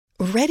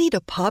Ready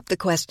to pop the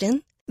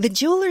question? The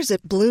jewelers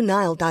at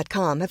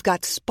BlueNile.com have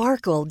got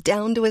sparkle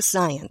down to a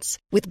science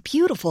with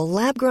beautiful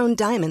lab-grown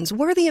diamonds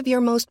worthy of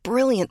your most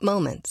brilliant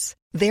moments.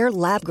 Their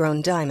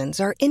lab-grown diamonds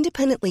are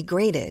independently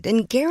graded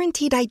and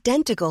guaranteed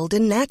identical to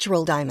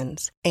natural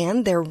diamonds,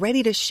 and they're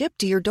ready to ship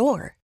to your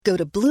door. Go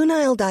to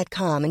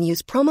BlueNile.com and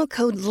use promo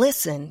code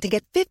LISTEN to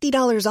get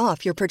 $50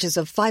 off your purchase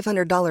of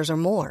 $500 or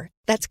more.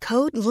 That's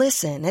code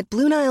LISTEN at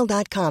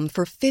BlueNile.com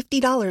for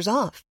 $50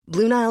 off.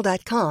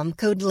 BlueNile.com,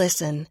 code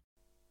LISTEN.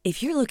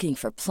 If you're looking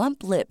for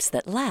plump lips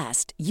that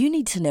last, you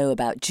need to know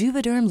about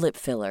Juvederm lip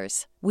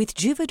fillers. With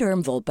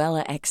Juvederm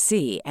Volbella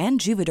XC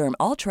and Juvederm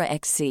Ultra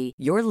XC,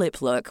 your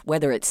lip look,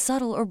 whether it's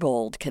subtle or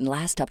bold, can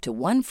last up to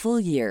 1 full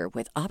year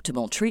with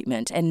optimal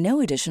treatment and no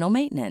additional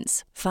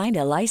maintenance. Find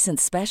a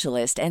licensed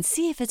specialist and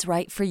see if it's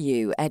right for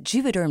you at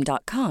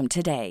Juvederm.com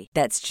today.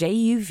 That's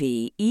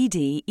JUVEDERM.com.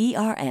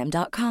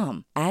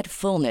 Add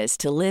fullness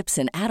to lips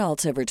in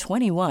adults over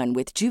 21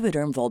 with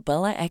Juvederm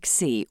Volbella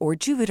XC or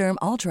Juvederm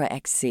Ultra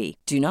XC.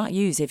 Do not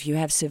use if you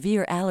have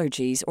severe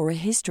allergies or a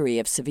history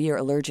of severe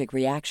allergic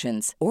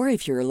reactions, or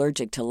if you're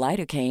allergic to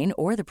lidocaine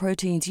or the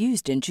proteins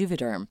used in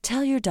Juvederm.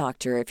 Tell your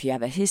doctor if you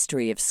have a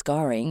history of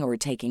scarring or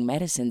taking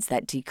medicines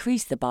that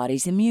decrease the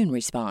body's immune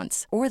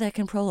response or that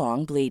can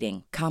prolong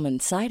bleeding. Common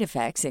side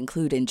effects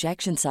include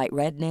injection site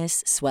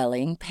redness,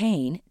 swelling,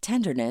 pain,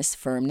 tenderness,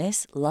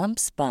 firmness,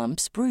 lumps,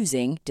 bumps,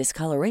 bruising,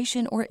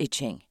 discoloration, or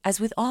itching. As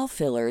with all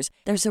fillers,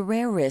 there's a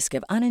rare risk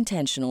of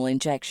unintentional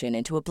injection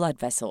into a blood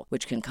vessel,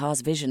 which can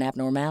cause vision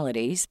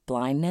abnormalities,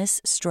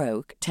 blindness,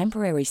 stroke,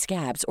 temporary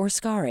scabs, or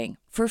scarring.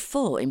 For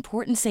full,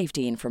 important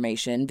safety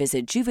information,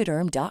 visit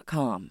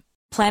Juvederm.com.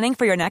 Planning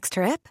for your next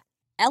trip?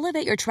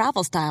 Elevate your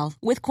travel style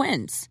with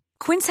Quince.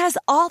 Quince has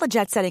all the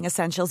jet-setting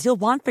essentials you'll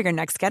want for your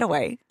next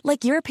getaway,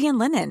 like European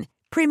linen,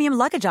 premium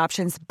luggage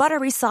options,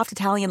 buttery soft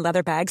Italian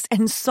leather bags,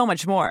 and so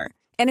much more.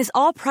 And is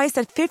all priced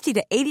at 50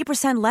 to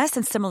 80% less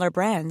than similar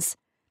brands.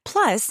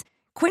 Plus,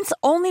 Quince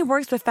only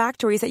works with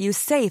factories that use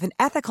safe and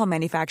ethical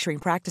manufacturing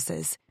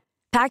practices.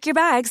 Pack your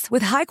bags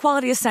with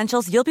high-quality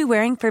essentials you'll be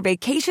wearing for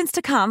vacations to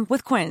come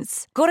with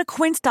Quince. Go to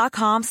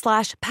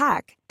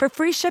quince.com/pack for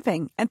free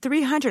shipping and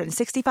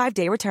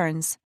 365-day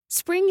returns.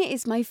 Spring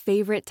is my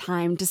favorite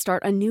time to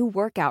start a new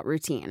workout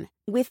routine.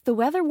 With the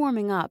weather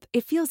warming up,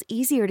 it feels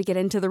easier to get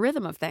into the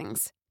rhythm of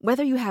things.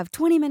 Whether you have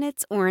 20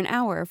 minutes or an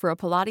hour for a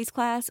Pilates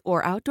class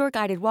or outdoor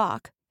guided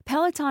walk,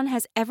 Peloton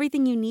has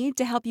everything you need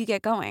to help you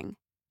get going.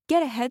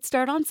 Get a head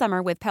start on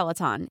summer with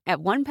Peloton at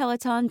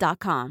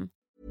onepeloton.com.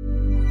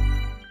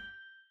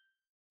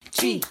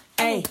 GALDEM.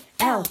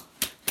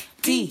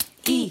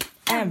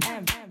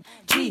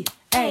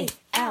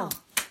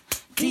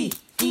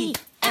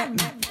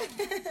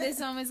 This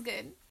song is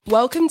good.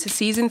 Welcome to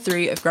Season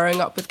 3 of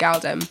Growing Up with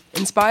GALDEM.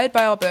 Inspired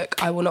by our book,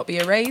 I Will Not Be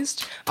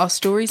Erased, our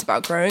stories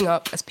about growing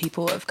up as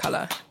people of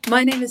colour.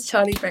 My name is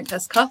Charlie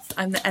Brinkhurst-Cuff.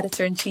 I'm the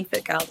Editor-in-Chief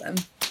at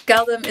GALDEM.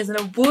 GALDEM is an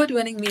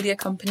award-winning media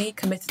company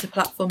committed to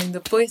platforming the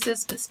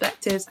voices,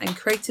 perspectives and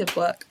creative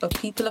work of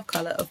people of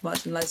colour of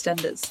marginalised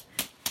genders.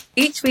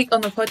 Each week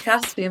on the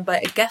podcast, we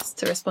invite a guest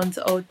to respond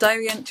to old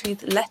diary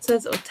entries,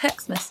 letters or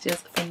text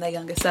messages from their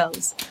younger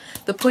selves.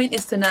 The point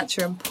is to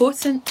nurture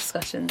important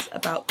discussions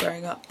about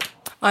growing up.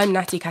 I'm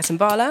Natty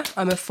Kasambala.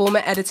 I'm a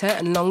former editor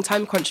and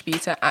long-time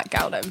contributor at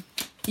GALDEM.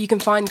 You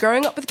can find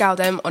Growing Up with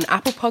GALDEM on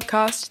Apple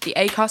Podcasts, the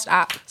Acast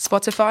app,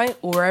 Spotify,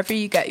 or wherever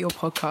you get your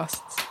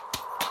podcasts.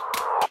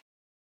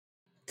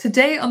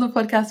 Today on the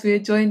podcast, we are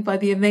joined by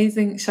the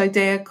amazing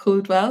Shaideya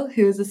Caldwell,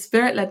 who is a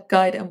spirit-led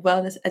guide and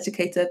wellness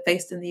educator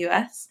based in the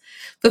US.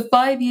 For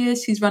 5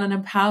 years, she's run an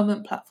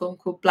empowerment platform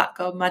called Black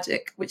Girl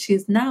Magic, which she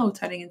is now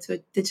turning into a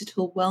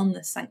digital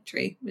wellness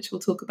sanctuary, which we'll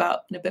talk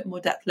about in a bit more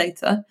depth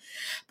later.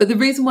 But the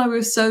reason why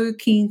we're so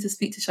keen to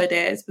speak to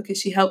Shaideya is because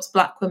she helps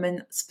Black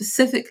women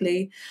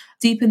specifically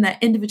deepen their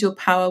individual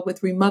power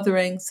with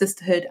remothering,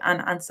 sisterhood,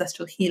 and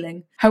ancestral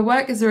healing. Her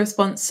work is a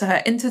response to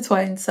her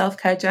intertwined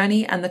self-care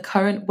journey and the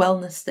current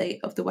wellness state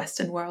of the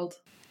Western world.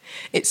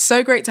 It's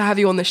so great to have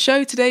you on the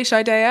show today,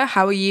 Shaideya.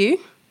 How are you?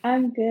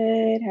 I'm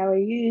good. How are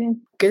you?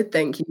 Good,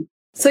 thank you.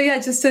 So yeah,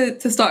 just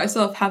to start us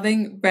off,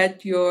 having read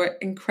your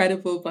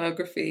incredible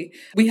biography,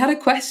 we had a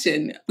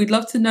question. We'd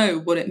love to know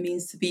what it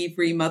means to be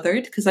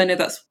remothered, because I know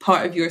that's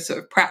part of your sort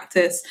of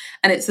practice,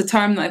 and it's a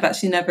term that I've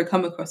actually never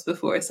come across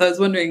before. So I was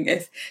wondering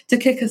if, to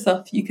kick us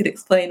off, you could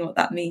explain what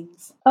that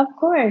means. Of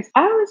course.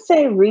 I would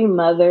say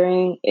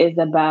remothering is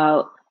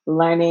about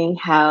learning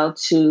how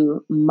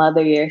to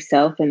mother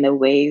yourself in the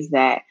ways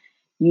that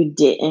you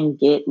didn't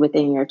get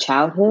within your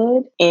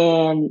childhood.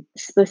 And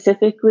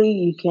specifically,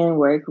 you can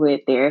work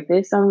with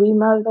therapists on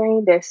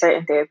remothering. There's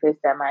certain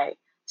therapists that might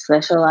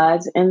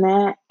specialize in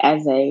that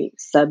as a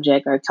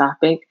subject or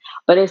topic,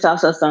 but it's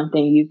also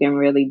something you can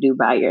really do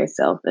by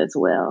yourself as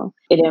well.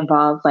 It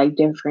involves like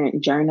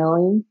different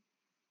journaling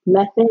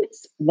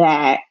methods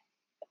that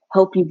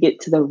help you get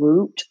to the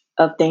root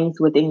of things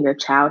within your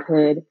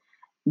childhood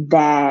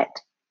that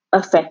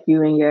affect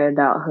you in your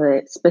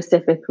adulthood,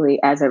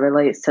 specifically as it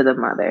relates to the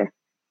mother.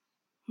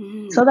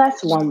 So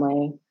that's one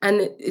way.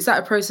 And is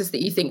that a process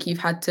that you think you've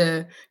had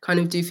to kind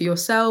of do for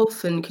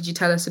yourself? And could you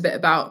tell us a bit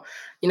about,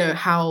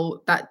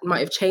 how that might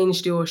have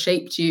changed you or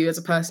shaped you as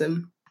a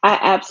person? I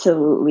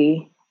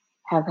absolutely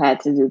have had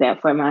to do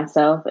that for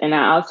myself. And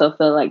I also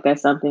feel like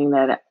that's something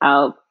that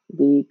I'll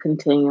be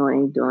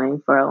continuing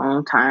doing for a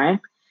long time.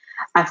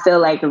 I feel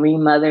like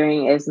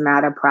remothering is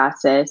not a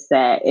process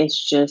that it's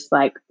just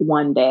like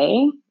one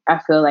day. I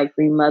feel like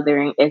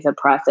remothering is a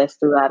process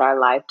throughout our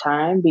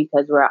lifetime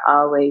because we're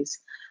always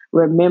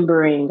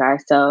remembering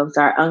ourselves,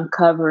 are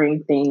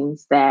uncovering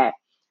things that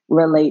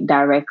relate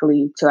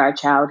directly to our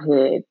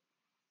childhood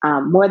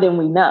more than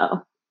we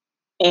know.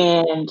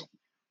 And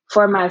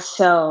for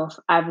myself,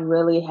 I've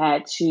really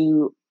had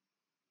to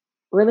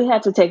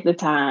take the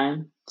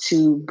time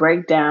to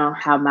break down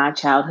how my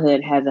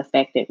childhood has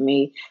affected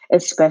me,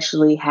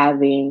 especially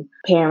having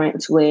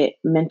parents with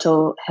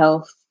mental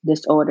health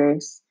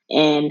disorders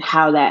and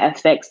how that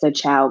affects the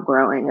child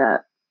growing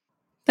up.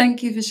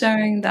 Thank you for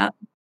sharing that.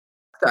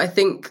 I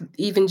think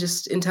even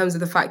just in terms of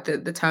the fact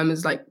that the term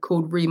is like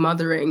called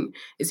remothering,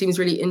 it seems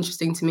really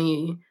interesting to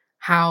me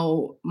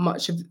how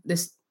much of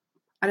this,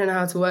 I don't know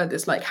how to word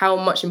this, like how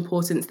much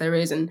importance there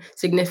is and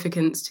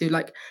significance to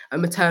like a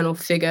maternal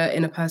figure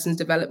in a person's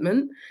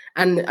development.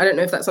 And I don't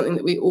know if that's something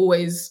that we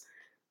always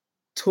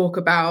talk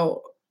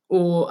about,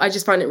 or I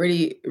just find it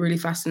really, really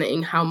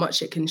fascinating how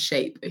much it can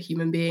shape a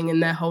human being in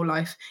their whole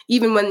life,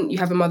 even when you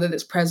have a mother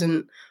that's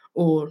present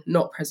or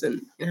not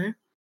present.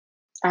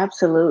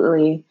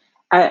 Absolutely.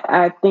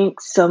 I think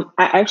I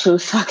actually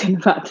was talking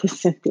about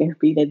this in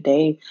therapy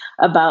today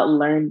about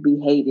learned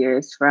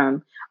behaviors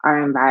from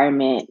our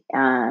environment,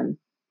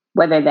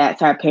 whether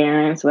that's our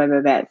parents,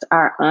 whether that's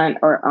our aunt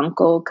or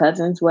uncle,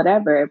 cousins,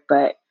 whatever,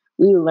 but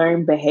we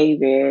learn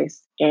behaviors.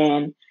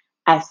 And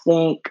I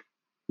think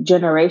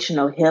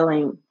generational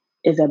healing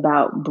is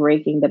about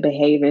breaking the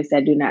behaviors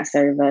that do not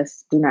serve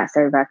us, do not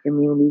serve our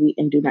community,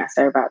 and do not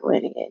serve our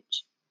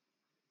lineage.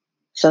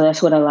 So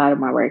that's what a lot of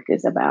my work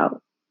is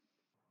about.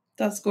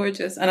 That's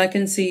gorgeous. And I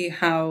can see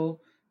how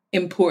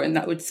important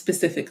that would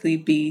specifically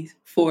be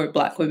for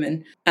Black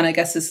women. And I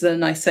guess this is a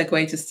nice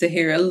segue just to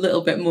hear a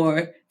little bit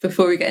more,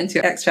 before we get into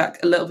your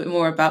extract, a little bit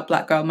more about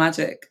Black Girl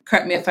Magic.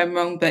 Correct me if I'm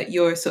wrong, but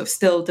you're sort of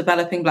still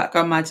developing Black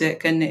Girl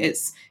Magic and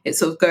it's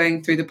sort of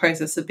going through the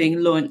process of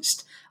being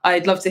launched.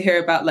 I'd love to hear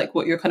about like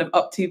what you're kind of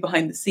up to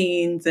behind the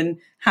scenes and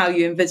how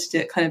you envisaged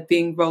it kind of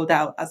being rolled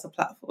out as a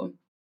platform.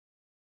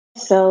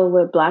 So,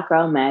 with Black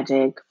Girl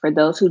Magic, for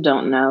those who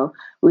don't know,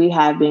 we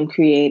have been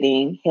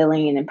creating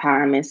healing and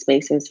empowerment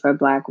spaces for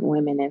Black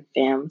women and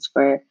femmes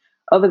for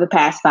over the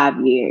past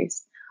 5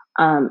 years.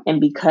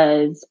 And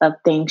because of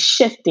things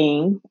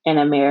shifting in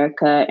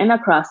America and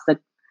across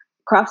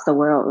the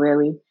world,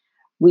 really,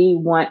 we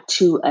want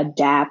to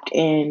adapt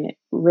and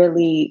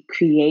really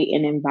create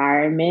an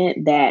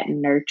environment that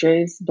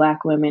nurtures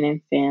Black women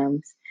and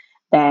femmes,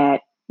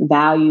 that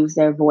values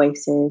their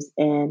voices,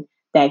 and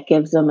that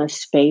gives them a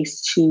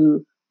space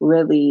to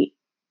really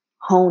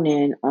hone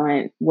in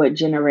on what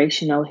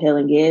generational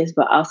healing is,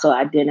 but also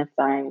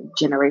identifying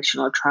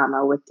generational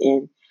trauma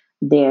within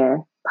their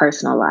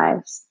personal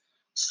lives.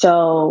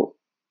 So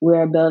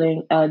we're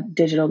building a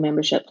digital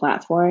membership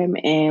platform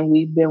and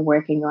we've been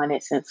working on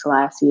it since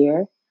last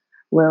year.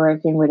 We're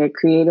working with a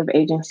creative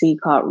agency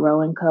called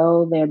Row &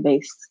 Co. They're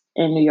based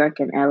in New York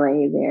and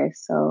LA. They're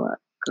so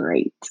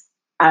great.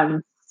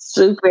 I'm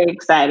super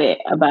excited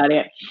about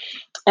it.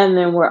 And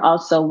then we're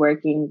also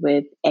working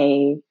with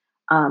a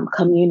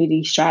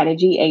community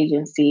strategy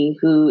agency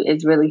who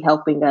is really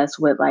helping us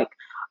with like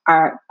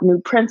our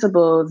new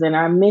principles and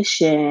our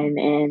mission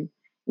and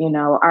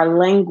our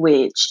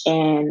language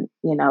and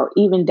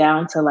even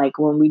down to like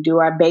when we do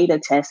our beta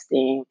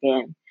testing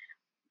and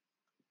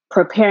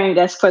preparing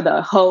us for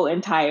the whole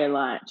entire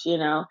launch.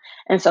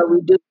 And so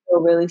we do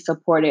feel really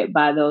supported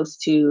by those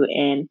two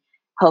and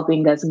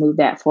helping us move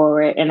that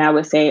forward. And I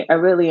would say a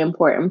really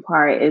important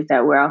part is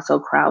that we're also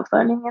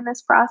crowdfunding in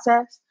this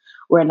process.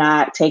 We're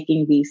not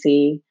taking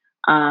VC.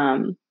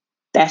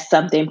 That's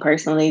something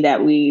personally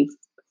that we've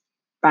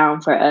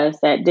found for us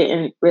that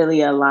didn't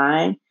really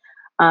align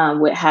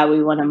with how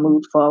we want to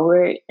move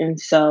forward. And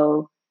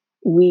so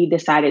we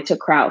decided to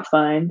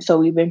crowdfund. So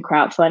we've been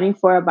crowdfunding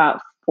for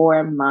about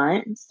 4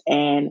 months,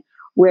 and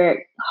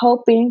we're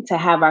hoping to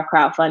have our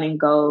crowdfunding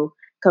goal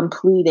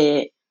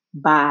completed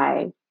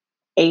by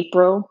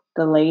April,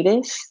 the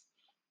latest.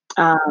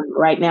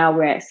 Right now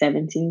we're at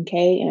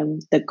 17K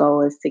and the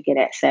goal is to get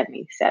at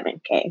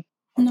 77K.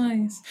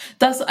 Nice.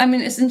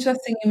 It's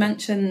interesting you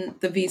mentioned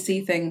the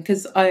VC thing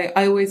because I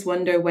always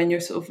wonder when you're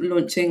sort of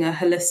launching a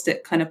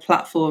holistic kind of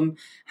platform,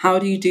 how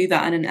do you do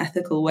that in an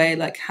ethical way?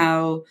 Like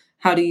how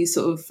do you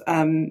sort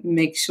of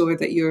make sure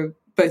that you're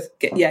both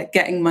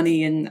getting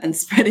money and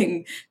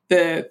spreading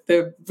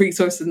the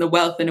resources and the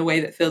wealth in a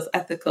way that feels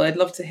ethical? I'd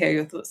love to hear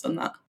your thoughts on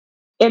that.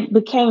 It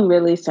became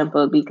really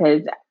simple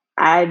because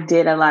I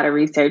did a lot of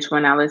research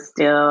when I was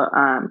still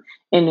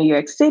in New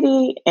York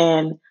City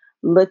and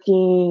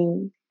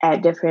looking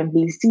at different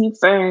VC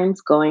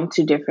firms, going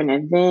to different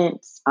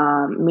events,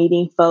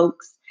 meeting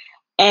folks.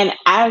 And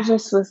I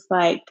just was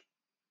like,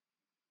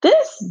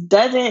 this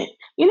doesn't,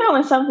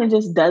 when something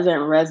just doesn't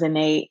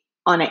resonate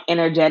on an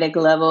energetic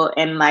level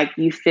and like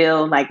you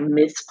feel like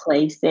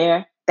misplaced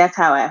there, that's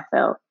how I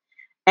felt.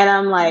 And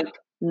I'm like,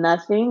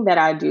 nothing that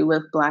I do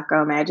with Black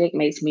Girl Magic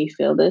makes me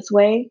feel this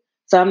way.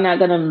 So I'm not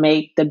going to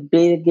make the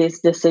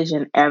biggest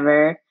decision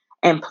ever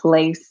and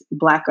place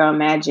Black Girl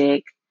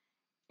Magic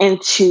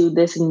into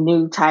this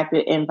new type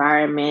of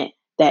environment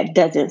that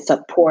doesn't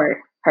support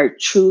her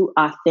true,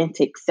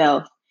 authentic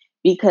self.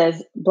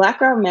 Because Black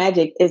Girl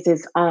Magic is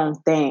its own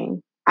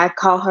thing. I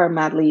call her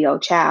my Leo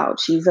child.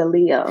 She's a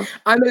Leo.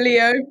 I'm a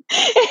Leo.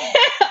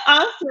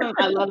 Awesome.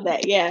 I love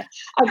that. Yeah.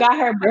 I got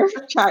her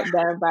birth chart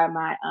done by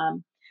my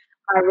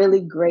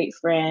really great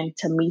friend,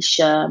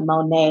 Tamisha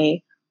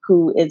Monet,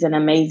 who is an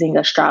amazing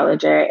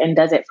astrologer and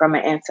does it from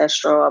an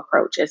ancestral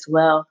approach as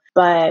well.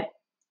 But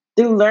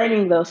through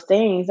learning those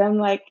things, I'm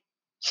like,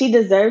 she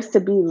deserves to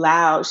be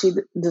loud. She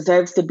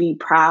deserves to be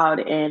proud.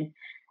 And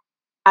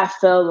I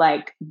feel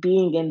like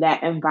being in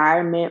that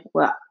environment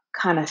will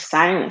kind of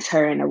silence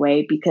her in a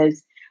way,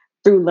 because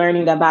through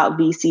learning about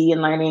VC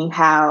and learning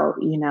how,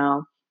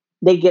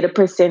 they get a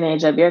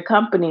percentage of your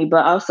company,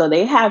 but also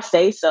they have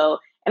say so.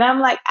 And I'm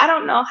like, I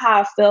don't know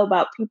how I feel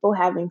about people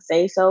having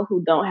say so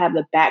who don't have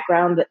the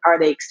background or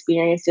the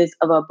experiences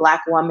of a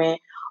Black woman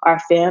or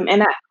femme.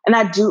 And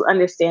I do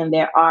understand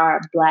there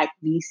are Black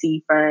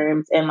VC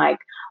firms and like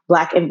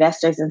Black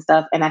investors and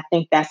stuff. And I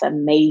think that's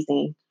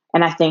amazing.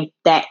 And I think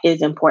that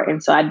is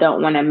important. So I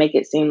don't want to make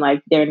it seem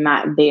like they're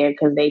not there,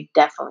 because they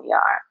definitely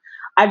are.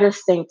 I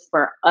just think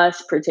for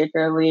us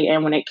particularly,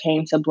 and when it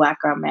came to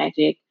Black Girl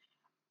Magic,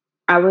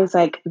 I was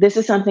like, this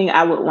is something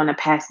I would want to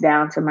pass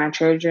down to my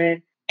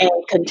children and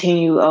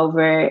continue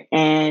over.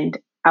 And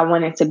I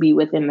want it to be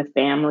within the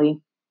family.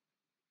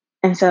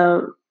 And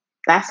so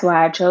that's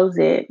why I chose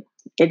it.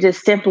 It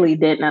just simply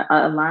didn't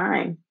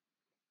align.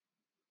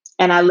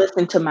 And I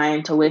listened to my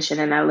intuition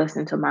and I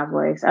listened to my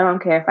voice. I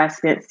don't care if I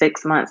spent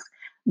 6 months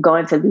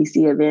going to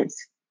VC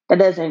events. That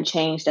doesn't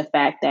change the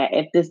fact that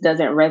if this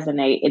doesn't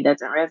resonate, it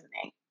doesn't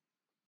resonate.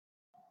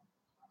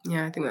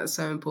 Yeah, I think that's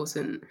so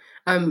important.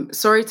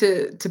 Sorry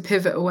to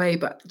pivot away,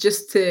 but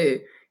just to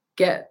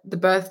get the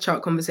birth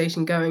chart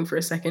conversation going for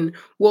a second,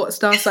 what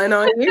star sign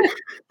are you?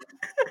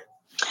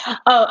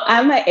 Oh,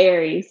 I'm an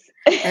Aries.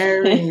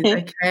 Aries,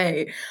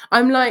 okay.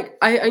 I'm like,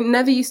 I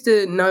never used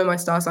to know my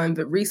star sign,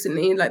 but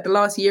recently, like the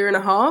last year and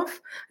a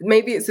half,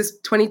 maybe it's this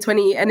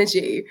 2020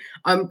 energy.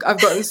 I've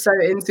gotten so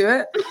into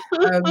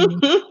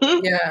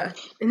it. Yeah,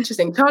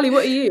 interesting. Charlie,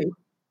 what are you?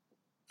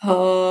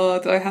 Oh,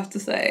 do I have to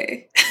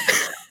say?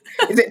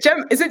 Is it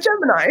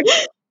Gemini?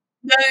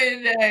 No.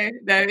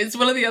 It's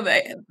one of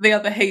the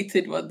other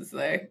hated ones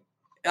though.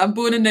 I'm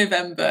born in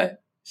November.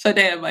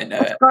 Shadea might know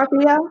it.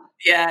 Scorpio?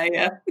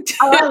 Yeah.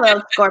 Oh, I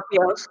love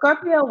Scorpio.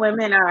 Scorpio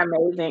women are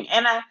amazing.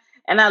 And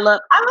I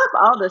love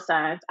all the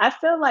signs. I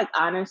feel like,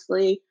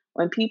 honestly,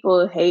 when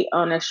people hate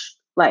on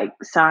like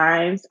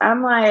signs,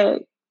 I'm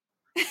like,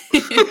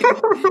 you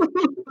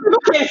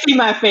can't see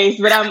my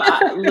face, but I'm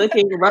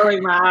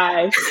rolling my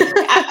eyes.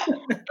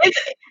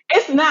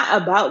 It's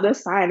not about the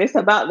sign. It's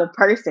about the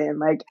person.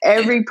 Like,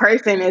 every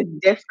person is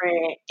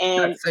different.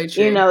 And, That's so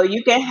true.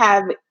 you can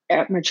have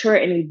a mature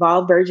and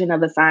evolved version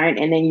of a sign,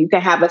 and then you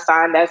can have a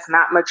sign that's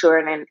not mature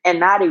and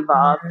not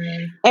evolved.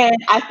 And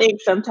I think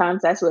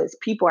sometimes that's what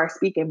people are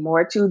speaking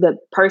more to, the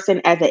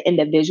person as an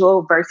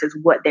individual versus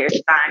what their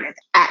sign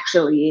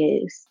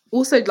actually is.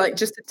 Also, like,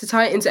 just to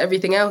tie it into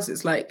everything else,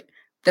 it's like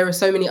there are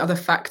so many other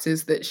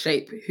factors that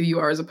shape who you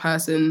are as a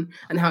person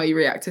and how you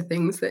react to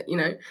things that,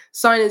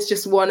 sign is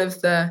just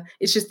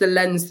it's just the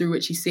lens through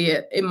which you see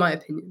it, in my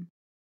opinion.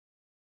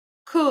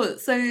 Cool.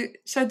 So,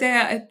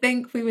 Shadea, I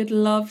think we would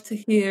love to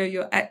hear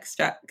your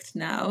extract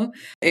now.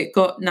 It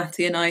got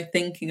Natty and I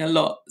thinking a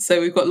lot. So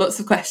we've got lots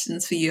of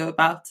questions for you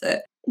about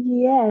it.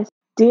 Yes.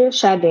 Dear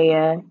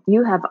Shadea,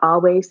 you have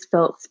always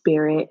felt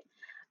spirit,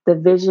 the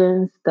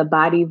visions, the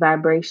body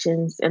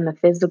vibrations, and the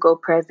physical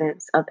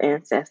presence of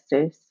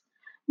ancestors.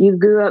 You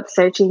grew up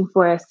searching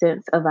for a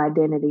sense of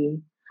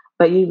identity,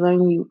 but you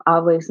learned you've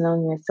always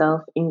known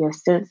yourself, and your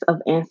sense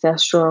of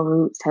ancestral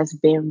roots has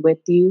been with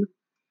you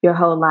your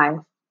whole life.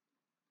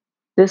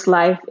 This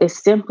life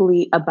is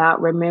simply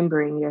about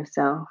remembering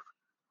yourself.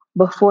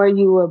 Before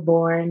you were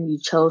born, you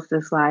chose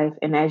this life,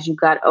 and as you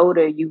got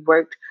older, you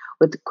worked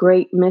with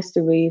great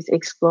mysteries,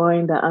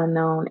 exploring the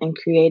unknown and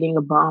creating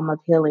a balm of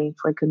healing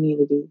for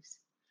communities.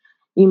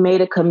 You made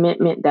a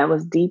commitment that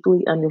was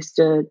deeply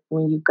understood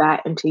when you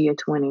got into your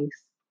 20s.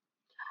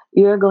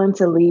 You're going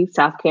to leave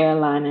South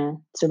Carolina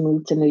to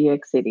move to New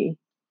York City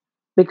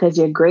because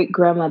your great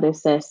grandmother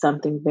says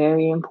something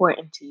very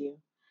important to you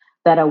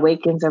that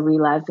awakens a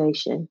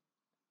realization.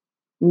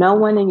 No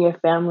one in your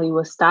family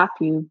will stop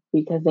you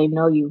because they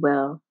know you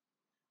well.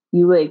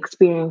 You will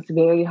experience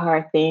very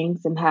hard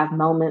things and have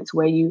moments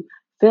where you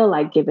feel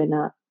like giving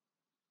up.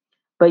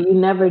 But you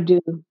never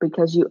do,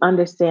 because you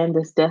understand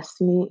this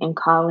destiny and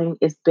calling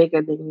is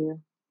bigger than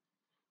you.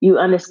 You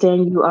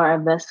understand you are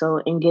a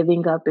vessel, and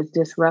giving up is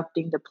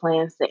disrupting the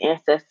plans the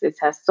ancestors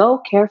have so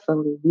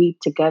carefully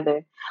weaved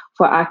together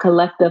for our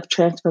collective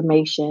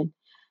transformation,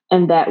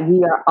 and that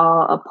we are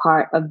all a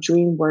part of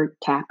DreamWork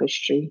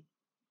tapestry.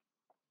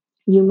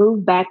 You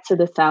move back to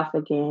the South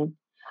again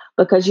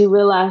because you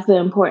realize the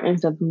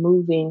importance of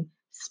moving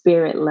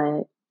spirit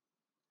led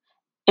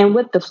and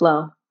with the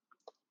flow.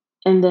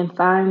 And then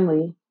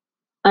finally,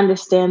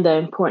 understand the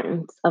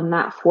importance of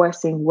not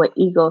forcing what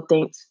ego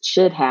thinks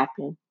should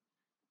happen.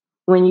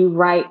 When you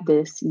write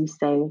this, you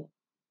say,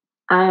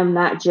 I am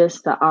not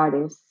just the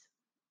artist,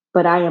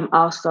 but I am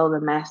also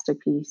the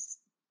masterpiece,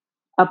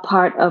 a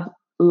part of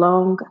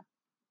long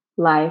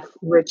life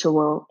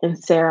ritual and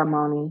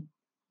ceremony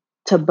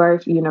to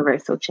birth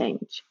universal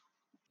change.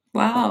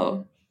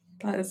 Wow,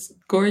 that is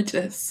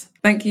gorgeous.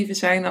 Thank you for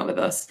sharing that with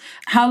us.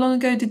 How long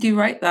ago did you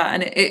write that?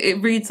 And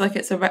it reads like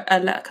it's a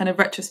kind of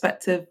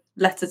retrospective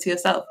letter to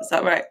yourself. Is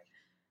that right?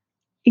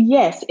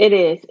 Yes, it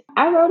is.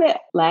 I wrote it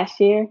last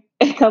year,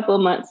 a couple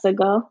of months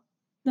ago.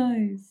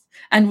 Nice.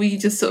 And were you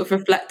just sort of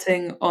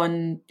reflecting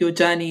on your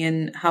journey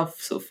and how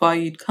sort of far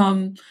you'd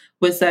come?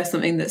 Was there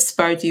something that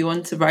spurred you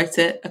on to write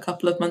it a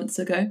couple of months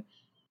ago?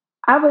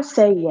 I would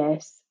say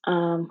yes.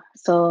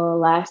 So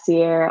last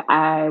year,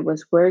 I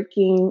was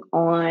working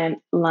on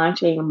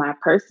launching my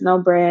personal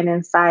brand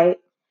and site,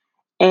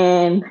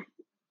 and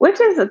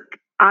which is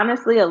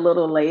honestly a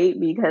little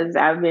late because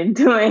I've been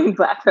doing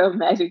Black Girl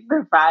Magic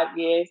for 5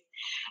 years.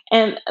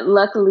 And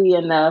luckily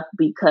enough,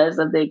 because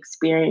of the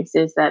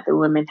experiences that the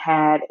women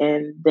had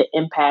and the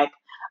impact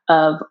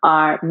of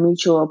our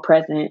mutual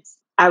presence,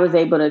 I was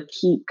able to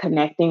keep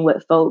connecting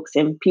with folks,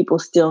 and people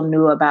still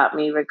knew about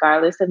me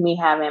regardless of me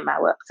having my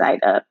website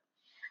up.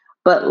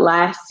 But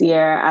last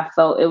year, I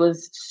felt it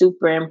was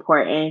super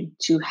important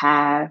to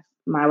have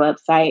my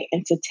website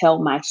and to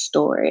tell my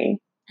story.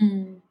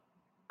 Mm.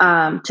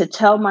 To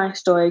tell my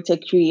story, to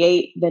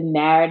create the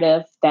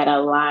narrative that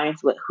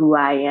aligns with who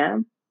I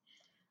am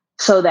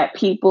so that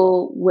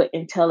people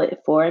wouldn't tell it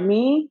for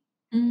me,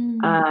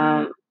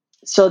 Mm.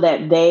 so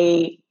that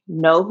they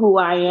know who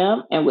I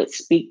am and would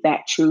speak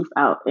that truth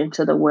out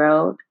into the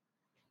world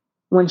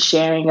when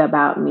sharing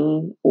about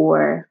me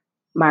or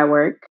my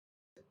work.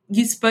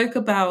 You spoke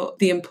about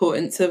the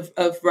importance of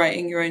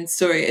writing your own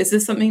story. Is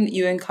this something that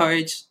you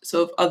encourage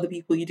sort of other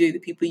people you do, the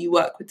people you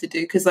work with to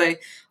do? Because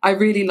I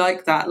really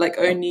like that. Like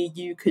only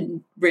you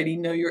can really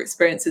know your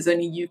experiences,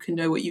 only you can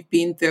know what you've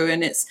been through.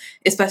 And it's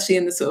especially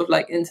in the sort of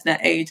like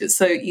internet age, it's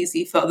so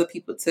easy for other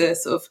people to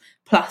sort of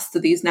plaster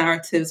these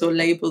narratives or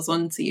labels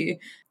onto you.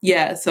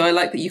 Yeah. So I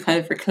like that you kind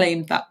of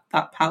reclaimed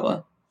that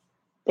power.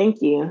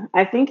 Thank you.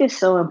 I think it's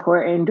so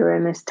important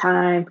during this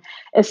time,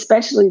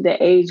 especially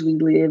the age we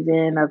live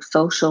in of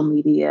social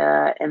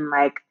media. And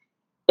like,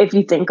 if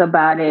you think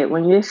about it,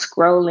 when you're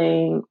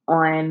scrolling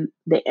on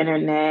the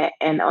internet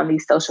and on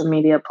these social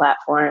media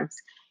platforms,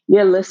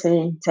 you're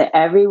listening to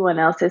everyone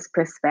else's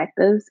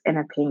perspectives and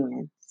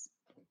opinions.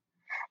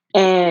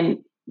 And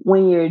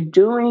when you're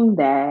doing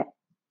that,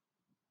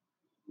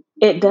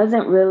 it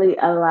doesn't really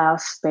allow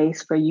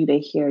space for you to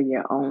hear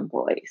your own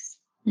voice,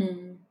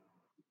 Mm.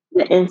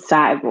 the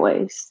inside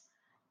voice.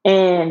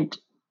 And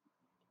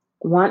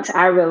once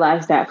I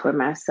realized that for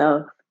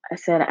myself, I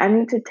said, I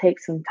need to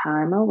take some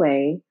time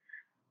away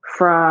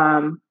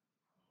from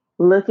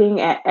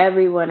looking at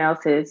everyone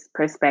else's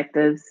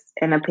perspectives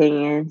and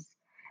opinions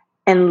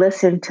and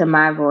listen to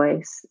my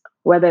voice,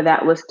 whether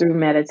that was through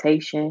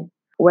meditation,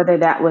 whether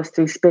that was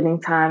through spending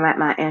time at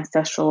my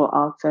ancestral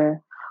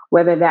altar,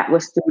 whether that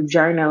was through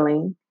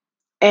journaling,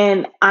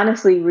 and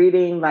honestly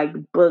reading like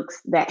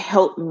books that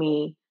helped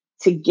me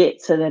to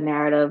get to the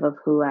narrative of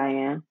who I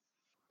am.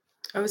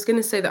 I was going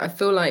to say that I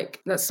feel like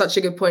that's such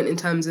a good point in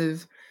terms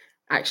of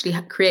actually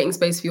creating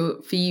space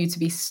for you to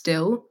be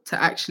still,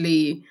 to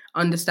actually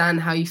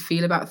understand how you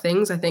feel about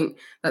things. I think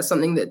that's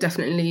something that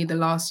definitely the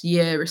last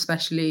year,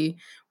 especially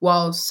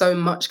while so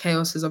much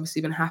chaos has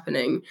obviously been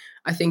happening,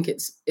 I think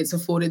it's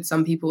afforded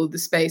some people the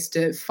space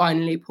to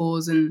finally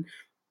pause and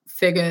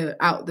figure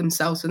out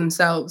themselves for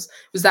themselves.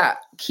 Was that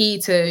key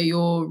to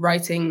your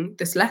writing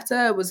this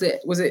letter?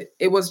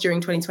 It was during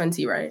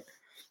 2020, right?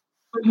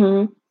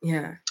 Mm-hmm.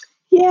 Yeah.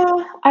 Yeah,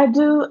 I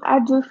do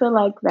feel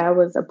like that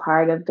was a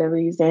part of the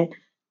reason,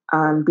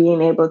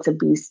 being able to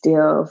be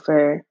still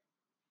for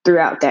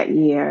throughout that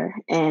year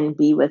and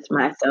be with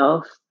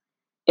myself.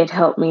 It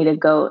helped me to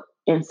go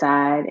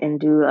inside and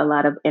do a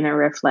lot of inner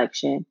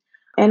reflection.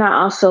 And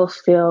I also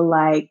feel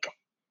like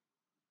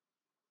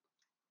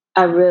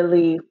a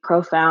really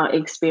profound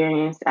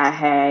experience I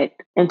had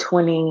in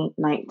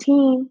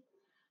 2019.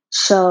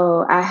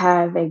 So I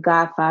have a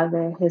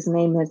godfather. His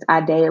name is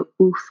Ade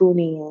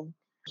Ufunian.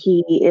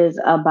 He is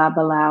a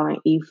Babalawo and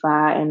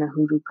Ifa and a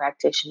hoodoo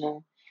practitioner.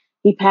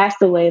 He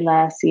passed away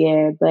last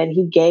year, but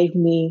he gave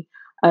me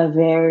a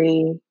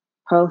very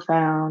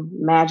profound,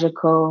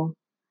 magical,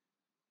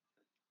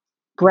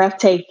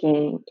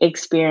 breathtaking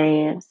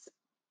experience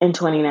in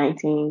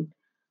 2019.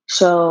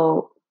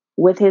 So,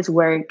 with his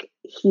work,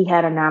 he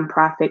had a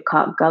nonprofit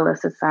called Gullah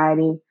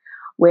Society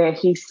where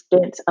he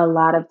spent a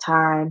lot of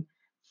time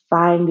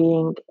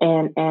finding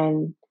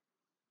and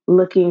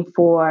looking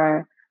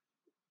for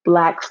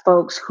Black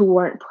folks who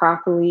weren't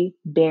properly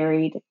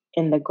buried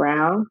in the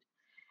ground.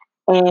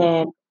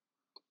 And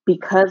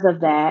because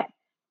of that,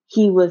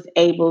 he was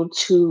able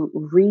to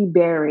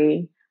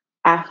rebury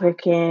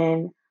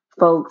African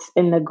folks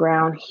in the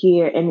ground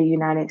here in the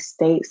United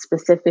States,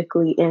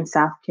 specifically in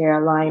South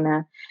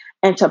Carolina,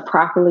 and to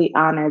properly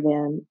honor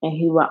them. And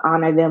he will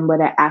honor them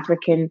with an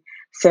African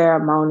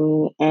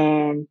ceremony,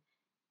 and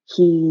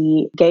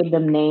he gave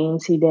them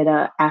names. He did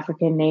a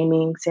African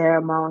naming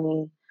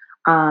ceremony.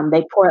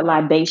 They poured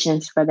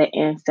libations for the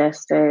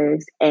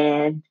ancestors,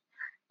 and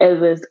it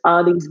was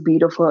all these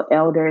beautiful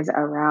elders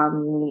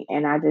around me,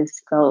 and I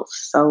just felt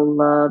so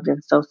loved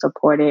and so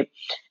supported.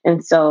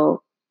 And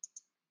so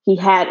he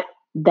had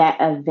that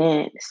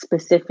event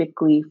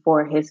specifically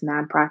for his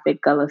nonprofit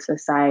Gullah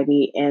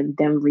Society and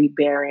them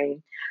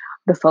reburying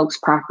the folks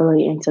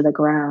properly into the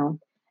ground.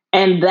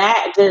 And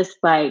that just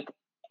it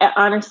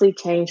honestly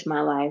changed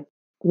my life.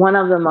 One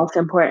of the most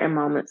important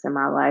moments in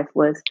my life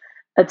was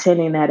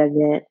attending that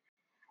event.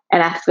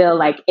 And I feel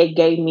like it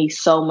gave me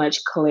so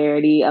much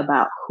clarity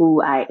about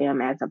who I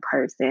am as a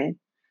person,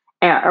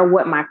 or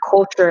what my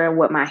culture and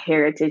what my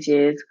heritage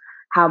is,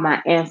 how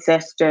my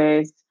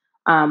ancestors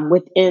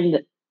within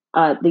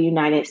the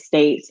United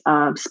States,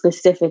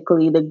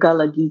 specifically the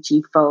Gullah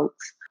Geechee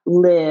folks,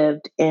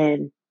 lived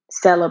and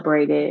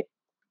celebrated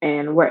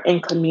and were in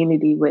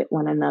community with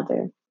one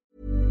another.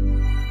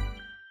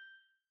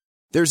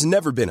 There's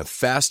never been a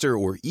faster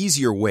or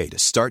easier way to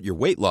start your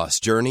weight loss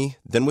journey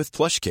than with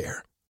PlushCare.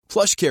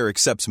 PlushCare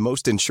accepts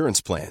most insurance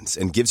plans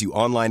and gives you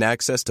online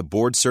access to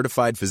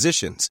board-certified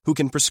physicians who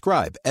can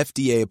prescribe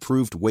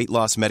FDA-approved weight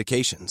loss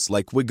medications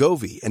like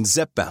Wegovy and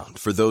Zepbound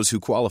for those who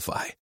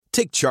qualify.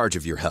 Take charge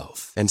of your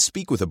health and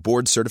speak with a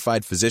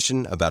board-certified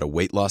physician about a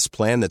weight loss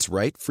plan that's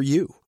right for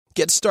you.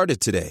 Get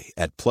started today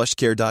at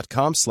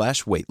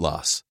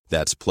plushcare.com/weight-loss.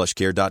 That's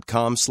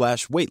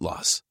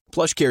plushcare.com/weight-loss.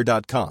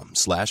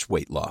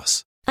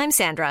 plushcare.com/weight-loss. I'm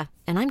Sandra,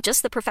 and I'm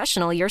just the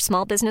professional your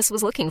small business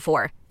was looking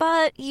for.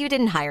 But you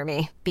didn't hire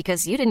me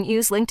because you didn't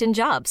use LinkedIn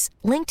Jobs.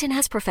 LinkedIn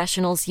has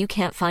professionals you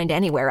can't find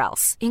anywhere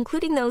else,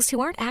 including those who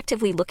aren't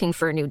actively looking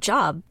for a new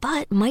job,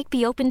 but might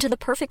be open to the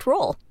perfect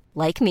role,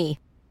 like me.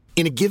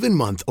 In a given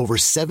month, over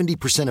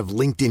 70% of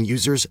LinkedIn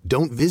users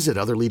don't visit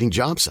other leading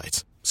job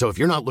sites. So if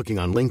you're not looking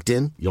on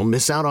LinkedIn, you'll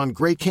miss out on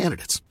great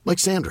candidates like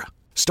Sandra.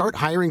 Start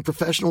hiring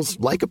professionals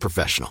like a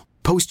professional.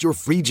 Post your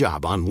free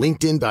job on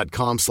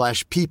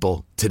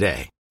linkedin.com/people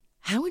today.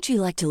 How would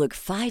you like to look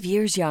 5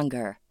 years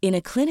younger? In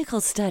a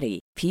clinical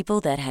study,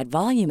 people that had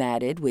volume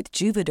added with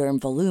Juvederm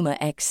Voluma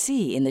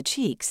XC in the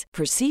cheeks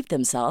perceived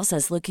themselves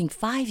as looking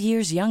 5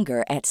 years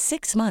younger at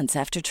 6 months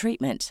after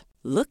treatment.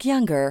 Look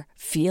younger,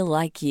 feel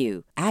like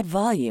you. Add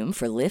volume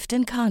for lift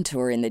and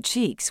contour in the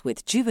cheeks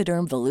with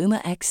Juvederm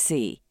Voluma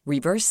XC.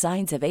 Reverse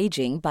signs of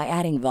aging by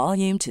adding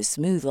volume to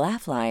smooth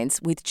laugh lines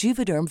with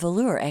Juvederm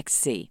Volure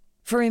XC.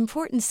 For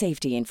important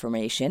safety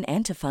information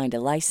and to find a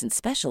licensed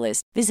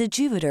specialist, visit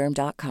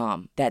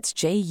Juvederm.com. That's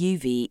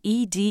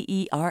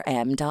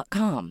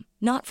JUVEDERM.com.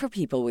 Not for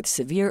people with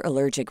severe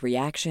allergic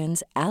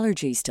reactions,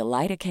 allergies to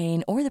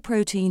lidocaine, or the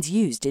proteins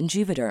used in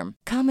Juvederm.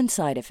 Common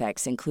side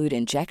effects include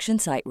injection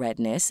site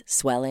redness,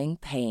 swelling,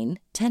 pain,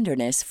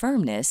 tenderness,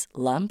 firmness,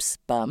 lumps,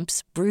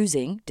 bumps,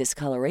 bruising,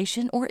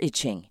 discoloration, or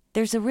itching.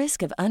 There's a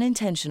risk of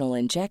unintentional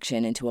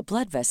injection into a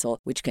blood vessel,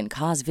 which can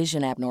cause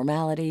vision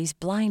abnormalities,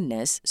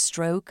 blindness,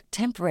 stroke,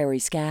 temporary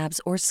scabs,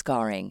 or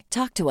scarring.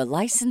 Talk to a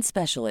licensed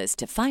specialist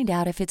to find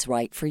out if it's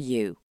right for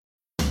you.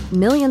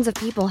 Millions of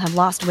people have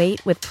lost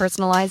weight with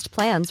personalized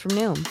plans from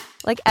Noom.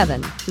 Like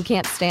Evan, who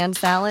can't stand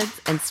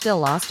salads and still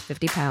lost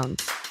 50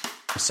 pounds.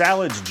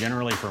 Salads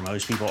generally for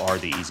most people are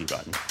the easy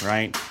button,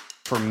 right?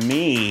 For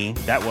me,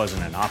 that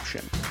wasn't an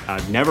option.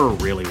 I never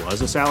really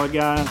was a salad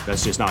guy.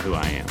 That's just not who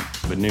I am.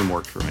 But Noom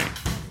worked for me.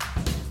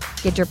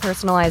 Get your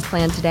personalized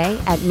plan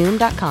today at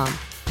Noom.com.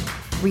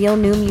 Real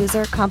Noom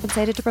user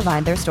compensated to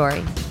provide their story.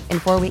 In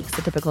 4 weeks,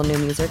 the typical Noom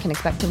user can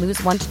expect to lose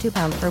 1 to 2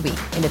 pounds per week.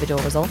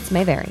 Individual results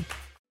may vary.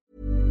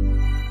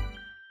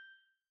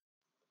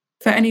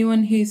 For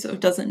anyone who sort of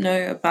doesn't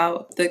know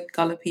about the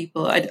Gullah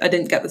people, I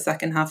didn't get the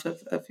second half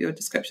of your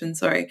description,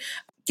 sorry.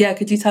 Yeah,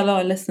 could you tell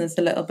our listeners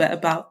a little bit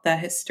about their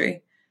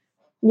history?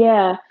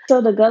 Yeah, so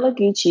the Gullah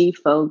Geechee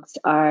folks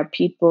are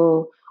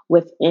people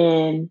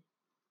within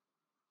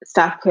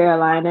South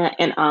Carolina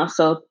and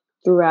also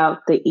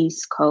throughout the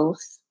East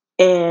Coast.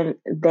 And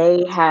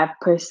they have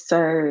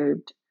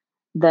preserved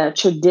the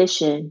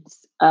traditions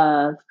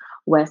of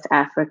West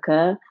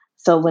Africa.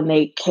 So when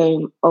they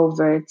came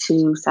over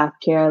to South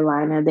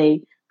Carolina,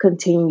 they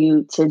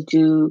continued to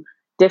do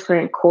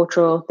different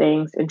cultural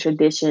things and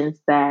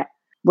traditions that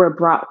were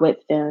brought with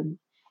them.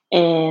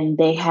 And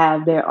they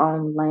have their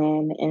own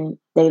land and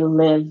they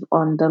live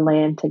on the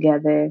land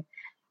together.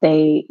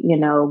 They,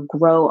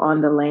 grow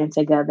on the land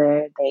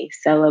together. They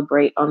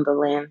celebrate on the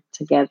land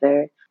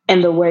together.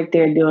 And the work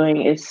they're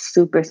doing is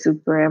super,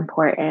 super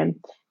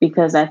important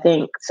because I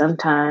think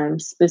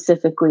sometimes,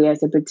 specifically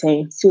as it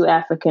pertains to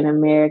African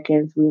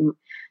Americans,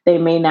 they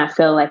may not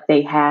feel like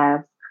they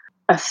have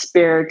a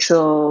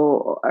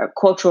spiritual or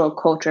cultural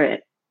culture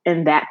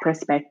in that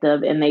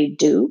perspective, and they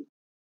do.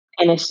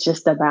 And it's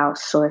just about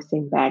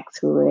sourcing back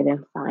to it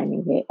and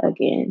finding it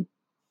again.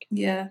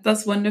 Yeah,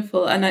 that's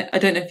wonderful. And I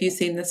don't know if you've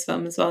seen this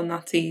film as well,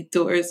 Natty.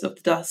 Daughters of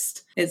the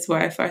Dust is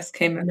where I first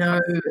came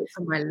across. No, it's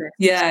on my list.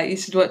 Yeah, you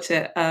should watch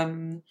it.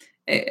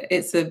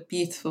 It's a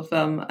beautiful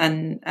film,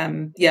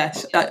 and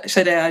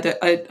Sade,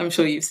 I'm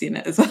sure you've seen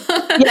it as well.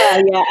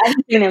 yeah, I've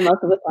seen it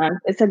multiple times.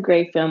 It's a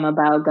great film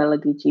about Gullah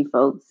Geechee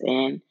folks,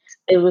 and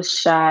it was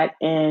shot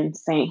in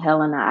St.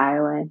 Helena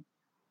Island,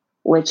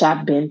 which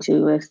I've been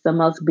to. It's the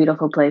most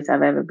beautiful place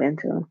I've ever been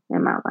to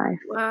in my life.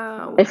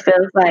 Wow. It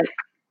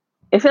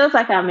feels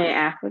like I'm in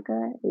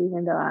Africa,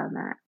 even though I'm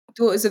not.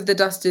 Daughters of the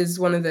Dust is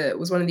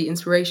was one of the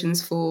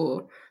inspirations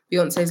for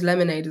Beyonce's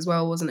Lemonade as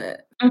well, wasn't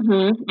it?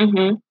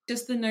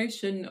 Just the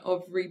notion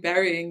of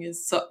reburying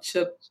is such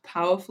a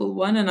powerful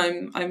one,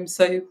 and I'm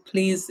so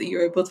pleased that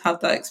you're able to have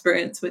that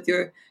experience with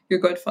your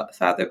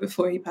godfather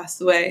before he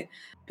passed away.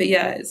 But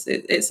yeah,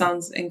 it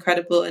sounds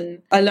incredible,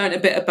 and I learned a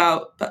bit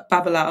about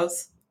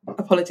Babalaos.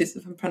 Apologies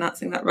if I'm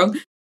pronouncing that wrong.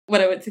 When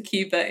I went to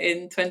Cuba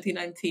in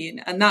 2019,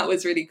 and that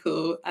was really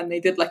cool. And they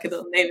did like a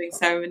little naming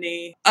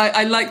ceremony.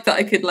 I like that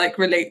I could like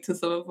relate to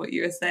some of what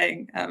you were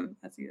saying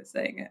as you were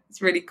saying it.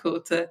 It's really cool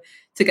to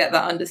get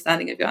that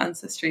understanding of your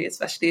ancestry,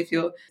 especially if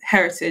your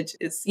heritage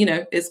is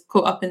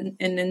caught up in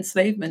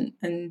enslavement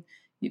and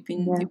you've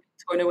been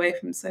torn away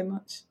from so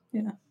much.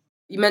 Yeah.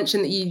 You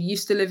mentioned that you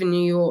used to live in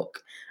New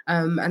York,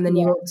 and then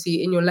you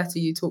obviously in your letter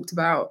you talked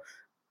about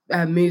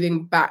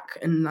moving back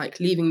and like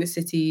leaving the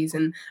cities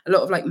and a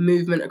lot of like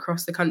movement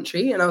across the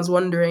country. And I was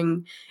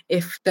wondering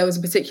if there was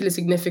a particular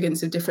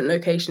significance of different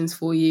locations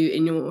for you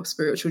in your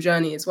spiritual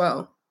journey as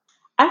well.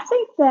 I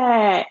think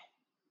that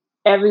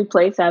every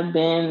place I've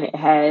been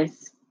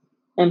has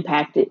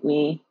impacted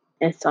me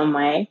in some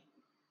way.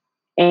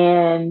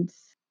 And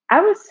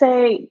I would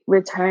say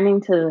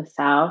returning to the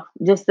South,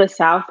 just the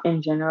South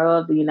in general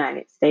of the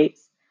United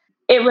States,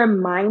 it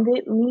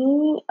reminded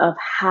me of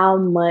how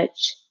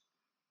much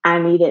I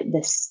needed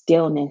the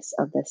stillness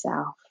of the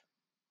South.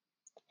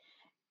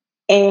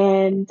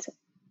 And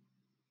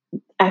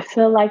I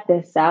feel like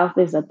the South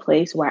is a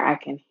place where I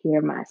can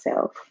hear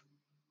myself,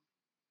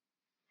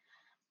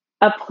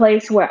 a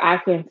place where I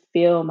can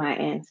feel my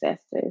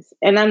ancestors.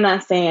 And I'm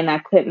not saying I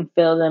couldn't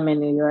feel them in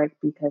New York,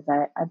 because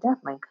I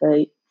definitely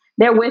could.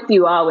 They're with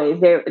you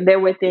always. They're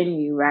within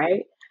you,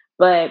 right?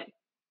 But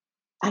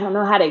I don't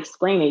know how to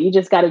explain it. You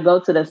just got to go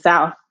to the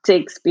South to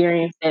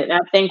experience it. And I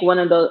think one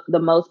of the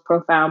most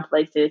profound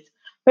places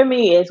for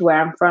me is where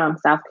I'm from,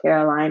 South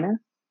Carolina,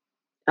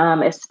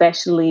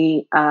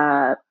 especially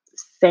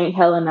St.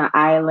 Helena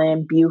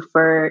Island,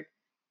 Beaufort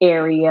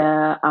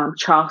area,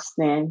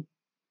 Charleston,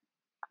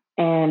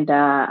 and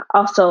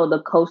also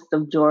the coast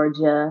of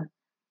Georgia.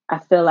 I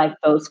feel like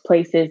those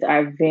places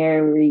are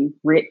very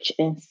rich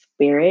in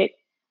spirit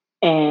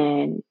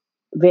and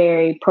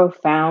very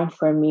profound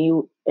for me,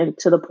 and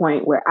to the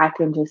point where I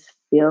can just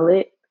feel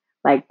it,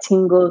 like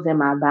tingles in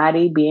my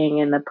body being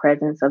in the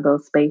presence of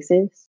those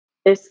spaces.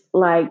 It's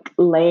like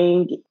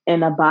laying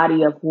in a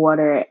body of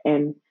water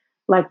and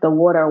like the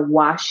water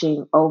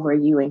washing over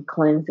you and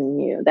cleansing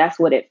you. That's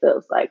what it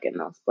feels like in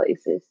those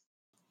places.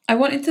 I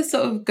wanted to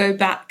sort of go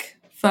back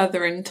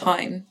further in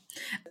time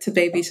to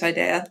baby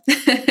Shadea.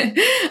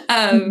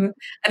 And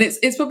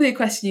it's probably a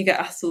question you get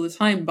asked all the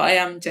time, but I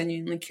am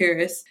genuinely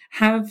curious.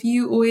 Have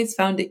you always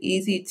found it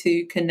easy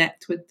to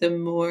connect with the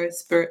more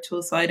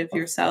spiritual side of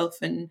yourself?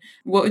 And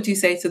what would you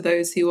say to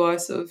those who are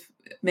sort of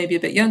maybe a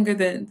bit younger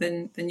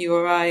than you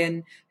or I,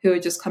 and who are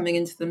just coming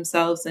into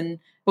themselves? And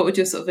what would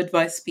your sort of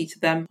advice be to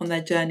them on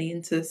their journey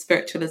into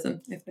spiritualism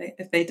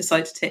if they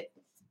decide to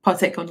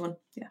partake on one?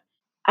 Yeah,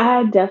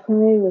 I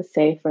definitely would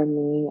say for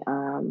me,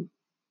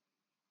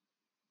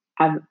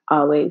 I've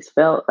always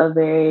felt a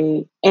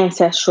very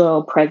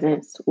ancestral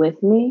presence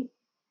with me.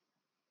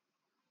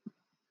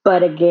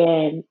 But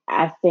again,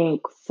 I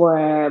think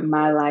for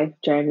my life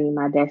journey,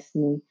 my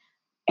destiny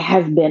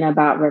has been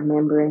about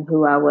remembering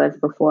who I was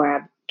before I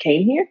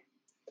came here.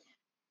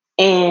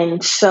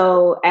 And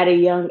so at a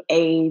young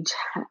age,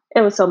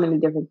 it was so many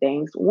different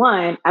things.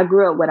 One, I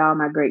grew up with all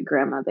my great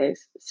grandmothers.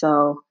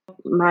 So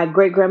my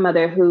great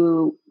grandmother,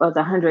 who was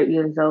 100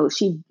 years old,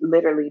 she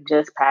literally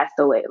just passed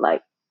away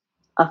like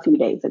a few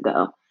days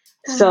ago.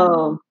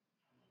 So,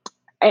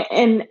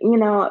 and you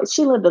know,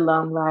 she lived a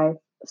long life,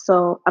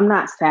 so I'm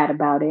not sad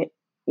about it,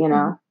 you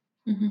know.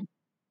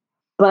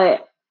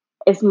 But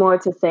it's more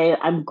to say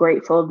I'm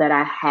grateful that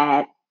I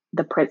had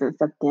the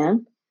presence of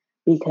them,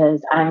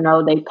 because I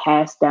know they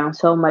passed down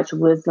so much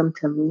wisdom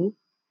to me,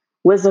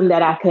 wisdom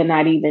that I could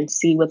not even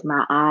see with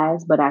my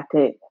eyes, but I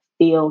could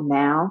feel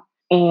now.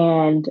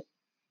 And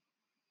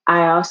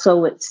I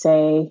also would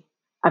say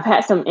I've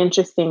had some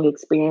interesting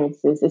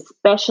experiences,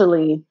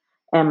 especially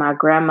in my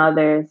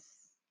grandmother's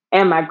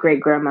and my great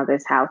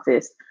grandmother's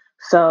houses.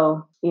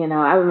 So, you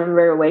know, I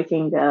remember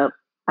waking up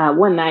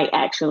one night,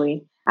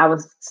 actually, I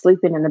was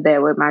sleeping in the bed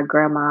with my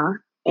grandma,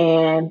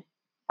 and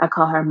I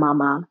call her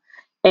Mama.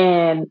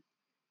 And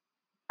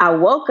I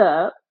woke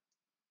up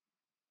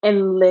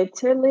And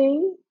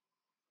literally,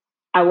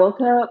 I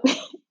woke up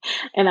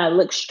and I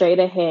looked straight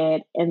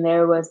ahead, and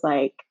there was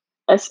like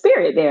a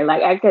spirit there.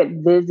 Like I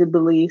could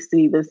visibly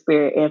see the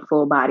spirit in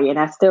full body, and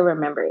I still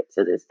remember it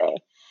to this day.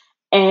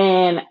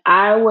 And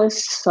I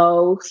was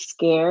so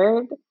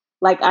scared.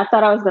 Like I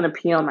thought I was gonna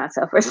pee on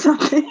myself or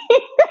something.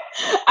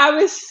 I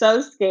was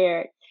so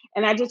scared.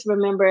 And I just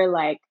remember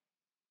like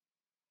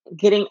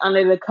getting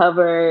under the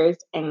covers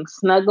and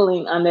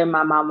snuggling under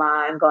my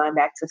mama and going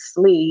back to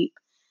sleep.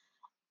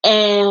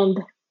 And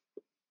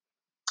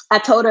I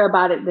told her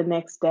about it the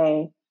next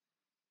day.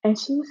 And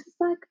she was just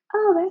like,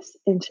 oh, that's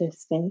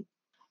interesting.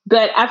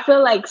 But I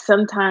feel like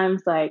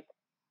sometimes, like,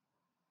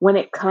 when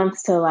it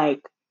comes to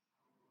like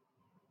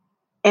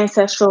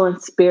ancestral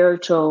and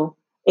spiritual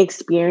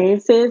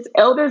experiences,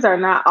 elders are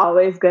not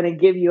always going to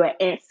give you an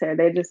answer.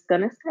 They're just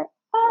going to say,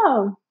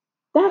 oh,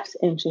 that's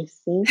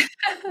interesting.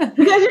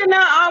 Because you're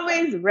not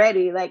always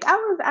ready. Like I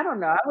don't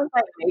know, I was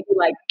like maybe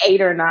like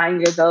 8 or 9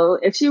 years old.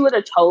 If she would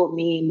have told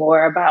me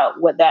more about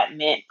what that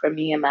meant for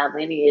me and my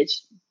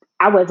lineage,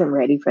 I wasn't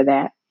ready for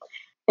that.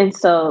 And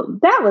so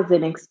that was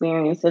an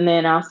experience. And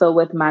then also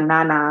with my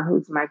Nana,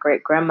 who's my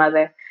great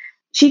grandmother,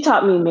 she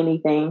taught me many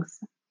things.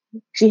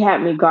 She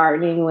had me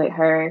gardening with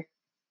her.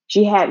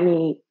 She had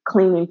me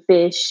cleaning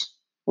fish,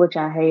 which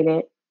I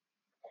hated.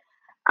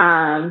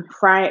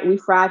 We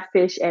fried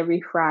fish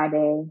every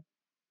Friday.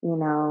 You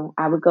know,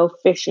 I would go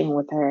fishing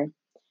with her.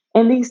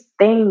 And these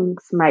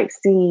things might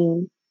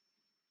seem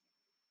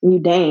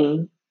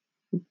mundane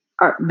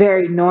or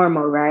very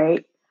normal,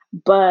 right?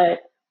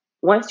 But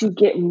once you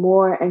get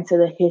more into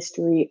the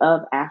history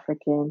of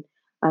African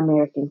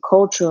American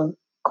culture,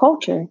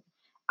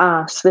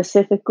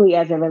 specifically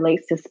as it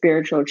relates to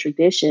spiritual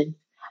tradition,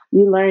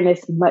 you learn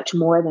it's much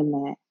more than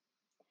that.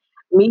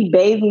 Me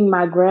bathing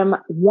my grandma,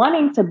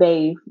 wanting to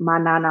bathe my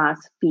nana's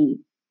feet,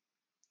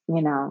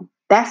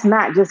 that's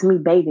not just me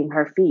bathing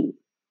her feet,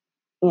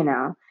 you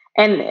know.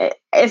 And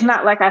it's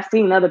not like I've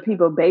seen other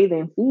people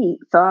bathing feet.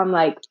 So I'm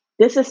like,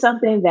 this is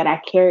something that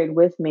I carried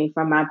with me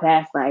from my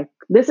past life.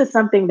 This is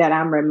something that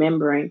I'm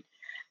remembering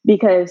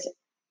because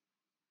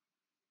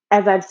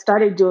as I've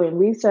started doing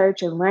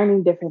research and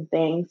learning different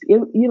things,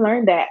 you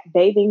learn that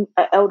bathing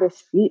an elder's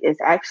feet is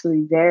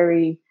actually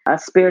very a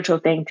spiritual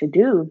thing to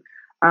do,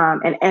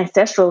 an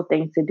ancestral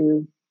thing to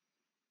do.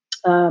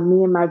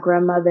 Me and my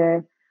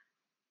grandmother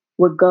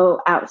would go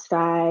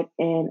outside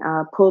and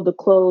pull the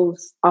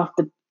clothes off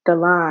the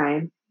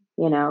line,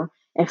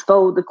 and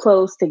fold the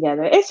clothes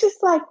together. It's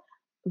just like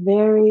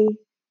very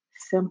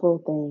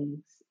simple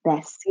things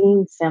that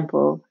seem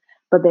simple,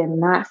 but they're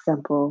not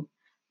simple.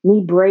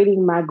 Me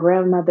braiding my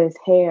grandmother's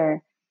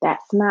hair,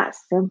 that's not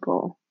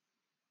simple.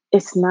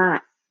 It's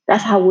not.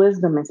 That's how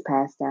wisdom is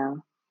passed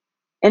down.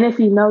 And if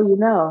you know, you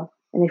know.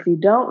 And if you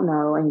don't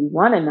know and you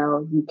want to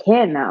know, you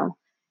can know,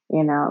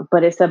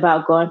 But it's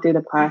about going through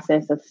the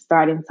process of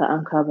starting to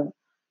uncover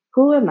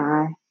who am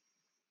I?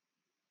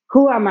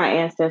 Who are my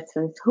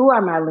ancestors? Who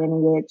are my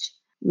lineage?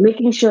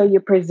 Making sure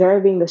you're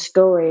preserving the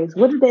stories.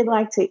 What did they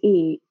like to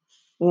eat?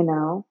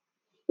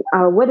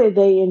 What did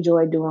they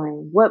enjoy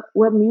doing?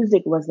 What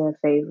music was their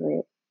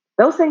favorite?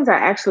 Those things are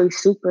actually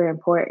super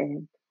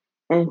important.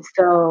 And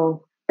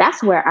so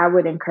that's where I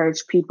would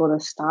encourage people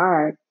to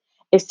start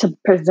is to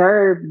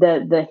preserve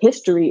the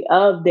history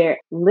of their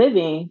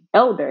living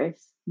elders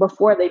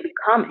before they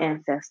become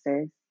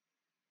ancestors,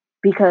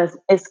 because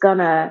it's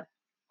gonna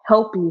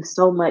help you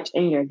so much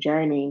in your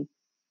journey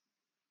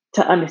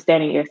to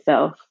understanding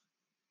yourself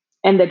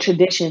and the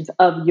traditions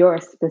of your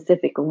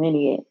specific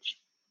lineage.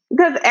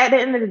 Because at the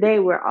end of the day,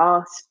 we're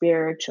all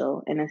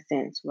spiritual in a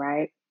sense,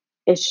 right?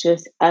 It's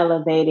just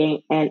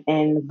elevating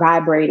and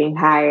vibrating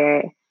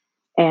higher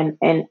and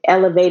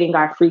elevating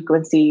our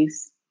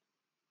frequencies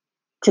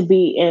to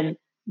be in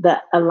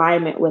the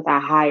alignment with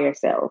our higher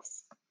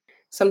selves.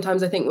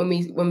 Sometimes I think when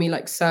we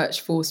like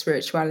search for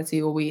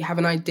spirituality, or we have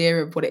an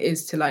idea of what it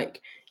is to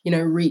like,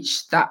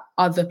 reach that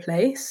other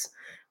place,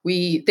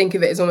 we think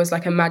of it as almost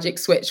like a magic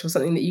switch or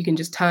something that you can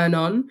just turn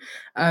on.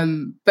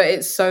 But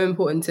it's so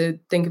important to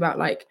think about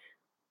like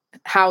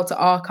how to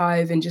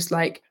archive and just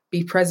like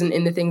be present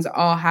in the things that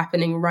are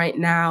happening right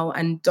now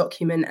and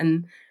document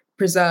and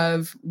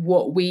preserve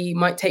what we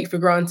might take for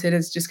granted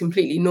as just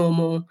completely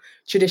normal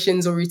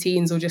traditions or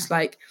routines, or just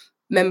like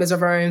members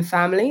of our own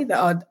family that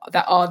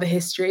are the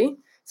history.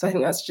 So I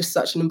think that's just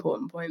such an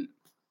important point.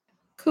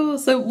 Cool.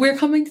 So we're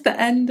coming to the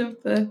end of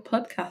the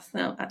podcast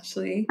now,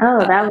 actually.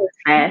 Oh, that was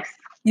fast.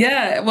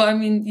 Yeah, well, I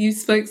mean, you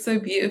spoke so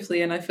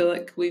beautifully, and I feel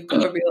like we've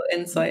got a real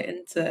insight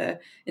into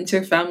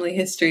your family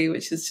history,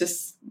 which is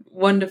just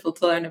wonderful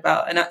to learn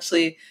about, and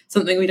actually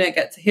something we don't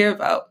get to hear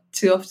about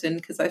too often,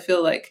 because I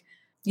feel like,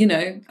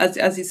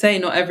 as you say,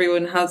 not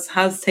everyone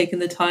has taken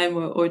the time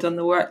or done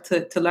the work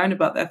to learn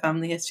about their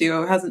family history,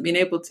 or hasn't been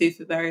able to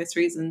for various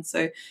reasons.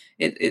 So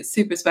it's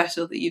super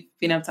special that you've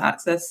been able to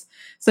access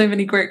so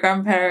many great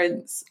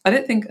grandparents. I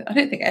don't think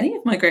any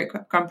of my great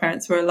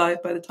grandparents were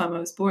alive by the time I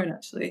was born,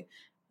 actually.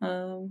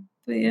 But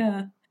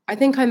yeah, I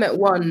think I met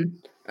one.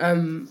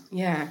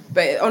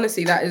 But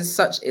honestly,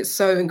 it's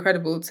so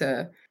incredible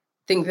to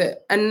think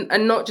that, and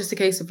not just a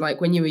case of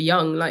like when you were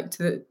young, like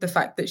to the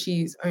fact that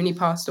she's only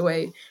passed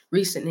away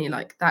recently,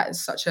 like that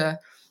is such a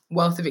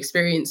wealth of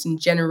experience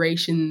and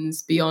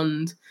generations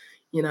beyond,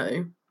 you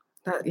know,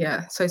 that,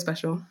 yeah, so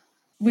special.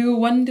 We were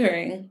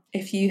wondering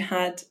if you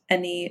had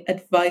any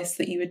advice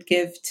that you would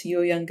give to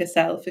your younger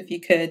self, if you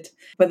could,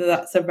 whether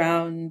that's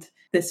around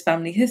this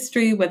family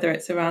history, whether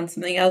it's around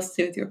something else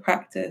to do with your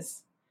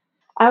practice.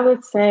 I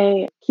would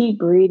say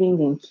keep reading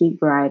and keep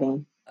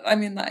writing. I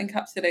mean, that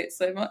encapsulates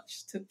so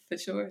much for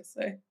sure.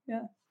 So,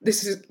 yeah.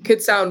 This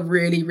could sound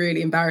really,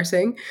 really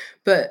embarrassing,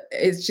 but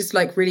it's just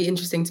like really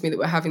interesting to me that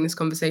we're having this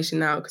conversation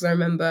now, because I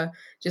remember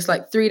just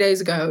like 3 days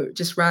ago,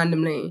 just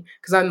randomly,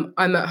 because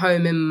I'm at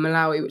home in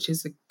Malawi, which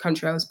is the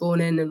country I was born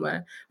in and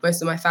where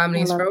most of my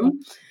family is from.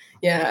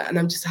 Yeah, and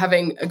I'm just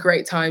having a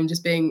great time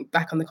just being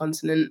back on the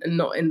continent and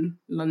not in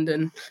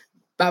London,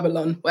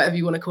 Babylon, whatever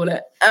you want to call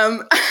it.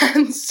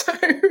 And so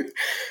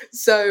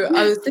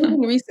I was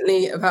thinking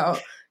recently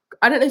about,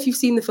 I don't know if you've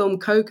seen the film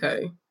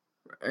Coco.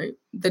 Right?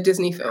 The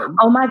Disney film.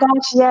 Oh my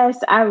gosh, yes.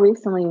 I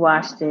recently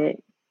watched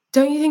it.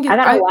 Don't you think I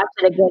gotta watch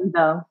it again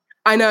though.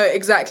 I know,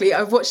 exactly.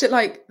 I've watched it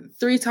like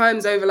 3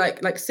 times over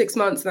like 6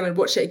 months, and then I'd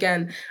watch it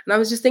again. And I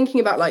was just thinking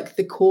about like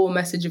the core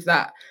message of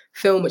that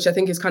film, which I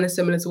think is kind of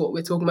similar to what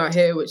we're talking about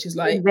here, which is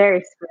like it's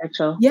very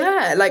spiritual.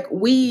 Yeah, like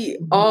we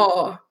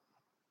are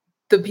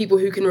the people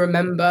who can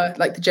remember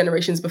like the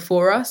generations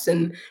before us,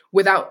 and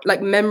without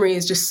like memory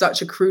is just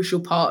such a crucial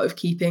part of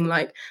keeping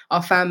like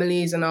our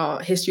families and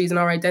our histories and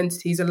our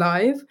identities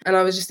alive. And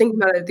I was just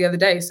thinking about it the other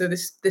day, so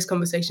this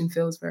conversation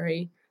feels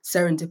very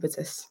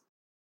serendipitous.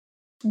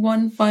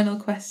 One final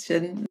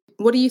question.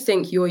 What do you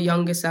think your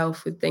younger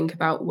self would think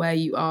about where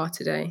you are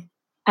today?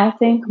 I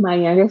think my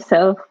younger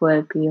self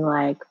would be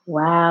like,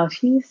 wow,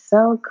 she's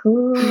so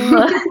cool.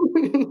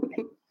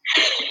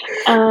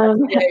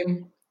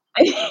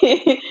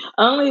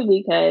 Only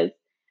because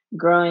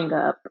growing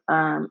up,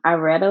 I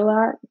read a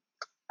lot.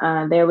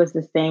 There was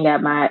this thing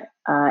at my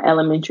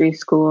elementary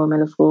school,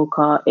 middle school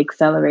called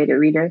Accelerated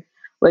Reader,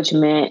 which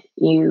meant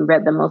you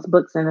read the most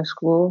books in the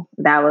school.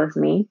 That was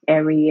me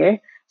every year.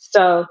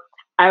 So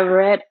I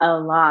read a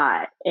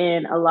lot,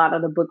 and a lot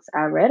of the books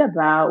I read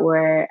about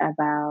were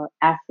about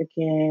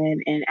African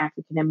and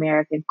African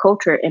American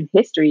culture and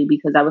history,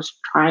 because I was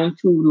trying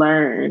to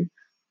learn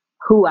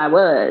who I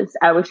was.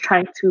 I was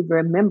trying to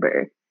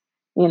remember,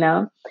 you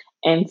know?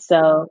 And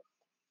so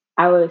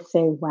I would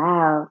say,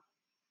 wow,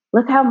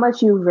 look how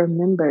much you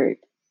remembered.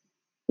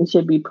 You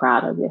should be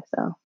proud of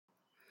yourself.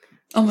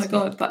 Oh my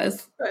God, that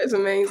is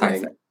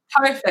amazing.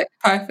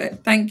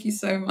 Perfect. Thank you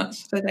so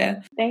much,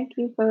 Shadea. Thank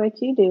you for what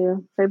you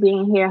do, for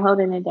being here,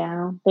 holding it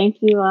down. Thank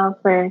you all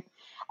for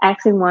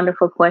asking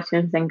wonderful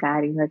questions and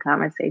guiding the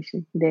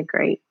conversation. You did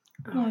great.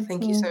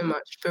 Thank you so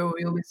much for all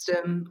your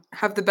wisdom.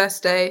 Have the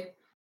best day.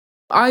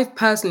 I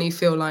personally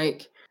feel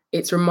like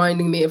it's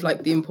reminding me of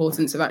like the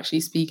importance of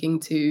actually speaking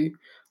to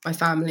my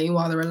family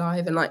while they're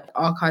alive and like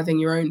archiving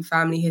your own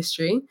family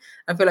history.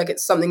 I feel like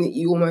it's something that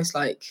you almost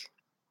like,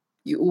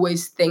 you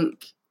always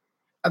think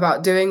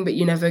about doing, but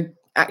you never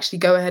actually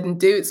go ahead and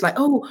do. It's like,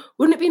 oh,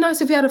 wouldn't it be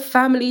nice if we had a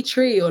family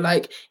tree, or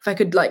like if I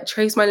could like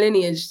trace my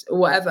lineage or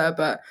whatever.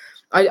 But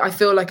I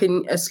feel like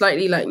a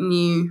slightly like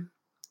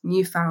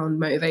newfound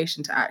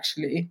motivation to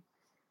actually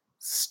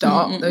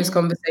start those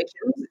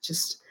conversations. It's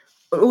just,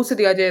 but also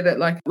the idea that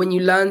like when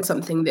you learn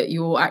something that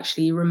you're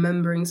actually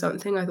remembering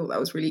something. I thought that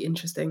was really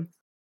interesting.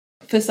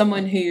 For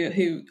someone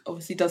who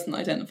obviously doesn't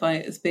identify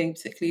as being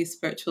particularly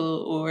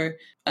spiritual or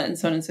and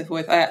so on and so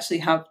forth, I actually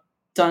have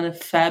done a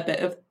fair bit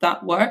of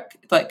that work.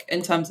 Like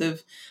in terms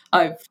of,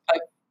 I've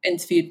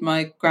interviewed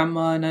my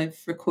grandma and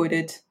I've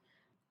recorded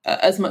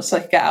as much as I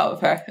could get out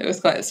of her. It was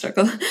quite a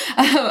struggle.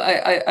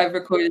 I've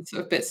recorded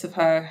sort of bits of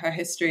her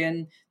history,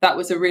 and that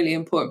was a really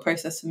important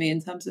process for me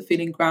in terms of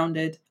feeling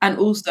grounded. And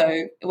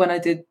also when I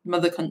did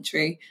Mother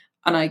Country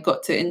and I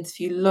got to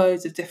interview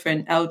loads of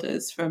different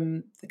elders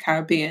from the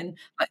Caribbean,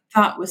 like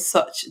that was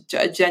such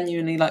a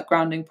genuinely like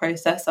grounding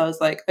process. I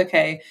was like,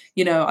 okay,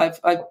 you know, I've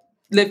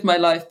lived my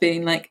life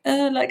being like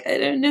I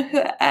don't know who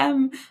I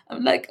am.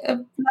 I'm like a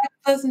black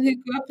person who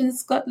grew up in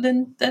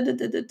Scotland, and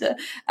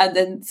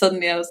then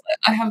suddenly I was like,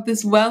 I have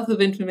this wealth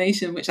of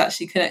information which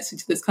actually connects me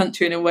to this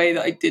country in a way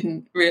that I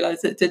didn't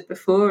realize it did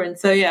before. And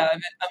so yeah, I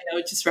mean, I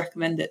would just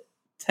recommend it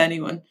to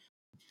anyone.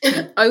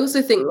 I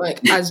also think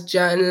like as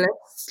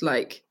journalists,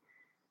 like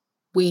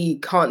we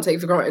can't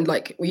take for granted,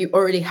 like we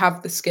already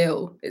have the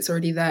skill, it's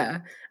already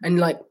there, and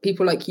like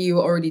people like you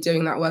are already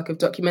doing that work of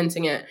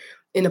documenting it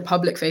in a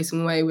public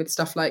facing way with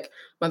stuff like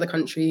Mother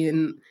Country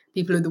and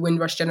people of the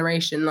Windrush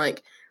generation.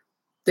 Like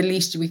the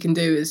least we can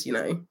do is, you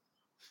know,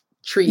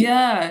 treat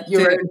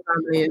your own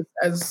family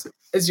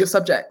as your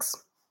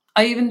subjects.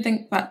 I even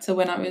think back to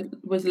when I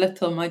was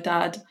little, my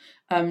dad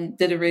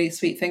did a really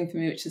sweet thing for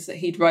me, which is that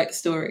he'd write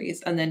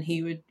stories and then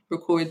he would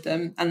record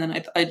them, and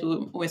then I'd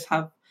always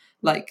have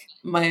like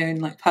my own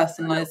like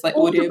personalized like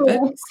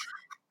audiobooks.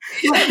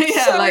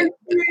 So like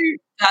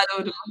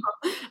Audible.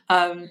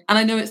 And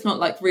I know it's not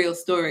like real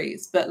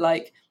stories, but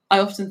like I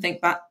often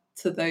think back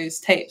to those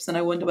tapes, and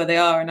I wonder where they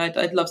are. And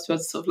I'd love to be able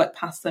to sort of like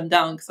pass them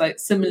down, because I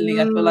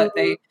feel like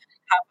they have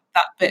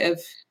that bit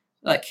of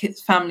like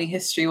family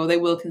history, or they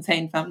will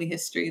contain family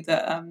history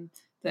that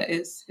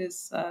is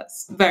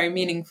very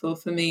meaningful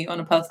for me on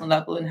a personal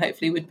level, and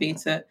hopefully would be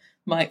to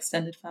my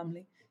extended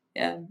family.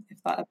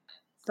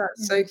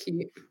 That's so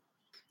cute.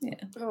 Yeah.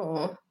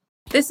 Oh.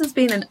 This has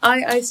been an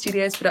II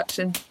Studios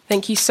production.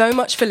 Thank you so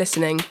much for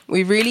listening.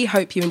 We really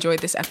hope you enjoyed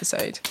this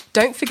episode.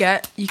 Don't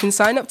forget, you can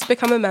sign up to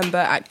become a member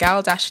at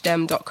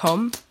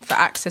gal-dem.com for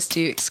access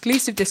to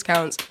exclusive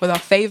discounts with our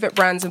favourite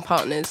brands and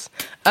partners,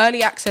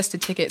 early access to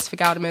tickets for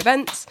Galdem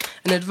events,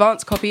 an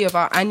advanced copy of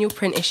our annual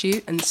print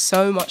issue, and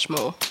so much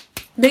more.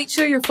 Make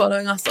sure you're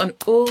following us on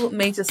all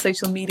major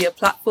social media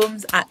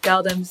platforms at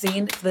Galdem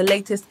Zine for the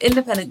latest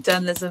independent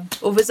journalism,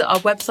 or visit our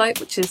website,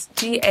 which is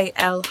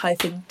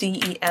gal-dem.com.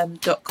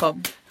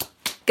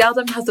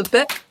 Galdem has a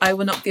book, I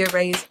Will Not Be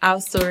Erased, Our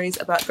Stories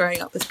About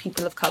Growing Up as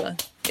People of Colour.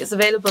 It's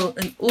available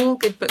in all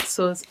good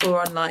bookstores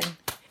or online.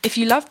 If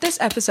you loved this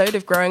episode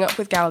of Growing Up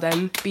with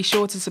Galdem, be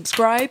sure to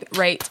subscribe,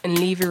 rate, and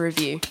leave a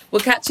review.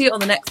 We'll catch you on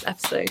the next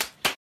episode.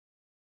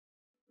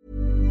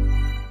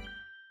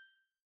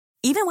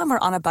 Even when we're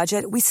on a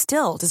budget, we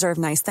still deserve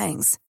nice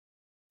things.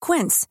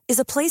 Quince is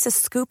a place to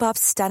scoop up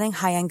stunning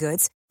high-end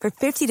goods for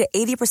 50 to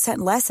 80%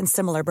 less than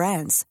similar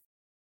brands.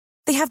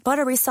 They have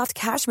buttery soft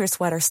cashmere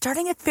sweaters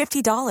starting at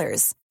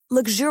 $50,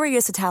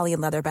 luxurious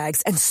Italian leather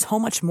bags, and so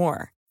much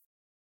more.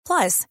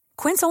 Plus,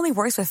 Quince only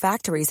works with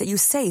factories that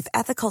use safe,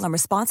 ethical, and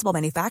responsible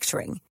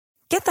manufacturing.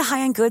 Get the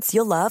high-end goods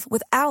you'll love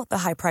without the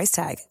high price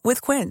tag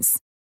with Quince.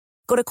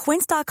 Go to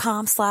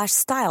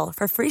quince.com/style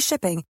for free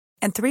shipping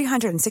and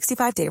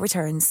 365-day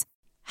returns.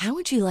 How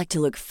would you like to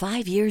look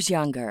 5 years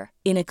younger?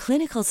 In a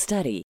clinical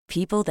study,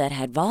 people that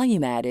had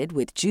volume added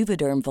with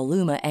Juvederm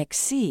Voluma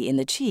XC in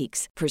the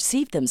cheeks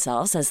perceived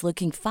themselves as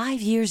looking 5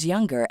 years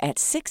younger at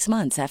 6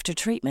 months after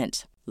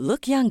treatment.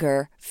 Look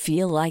younger,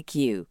 feel like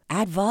you.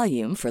 Add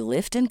volume for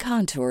lift and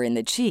contour in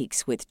the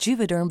cheeks with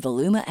Juvederm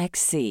Voluma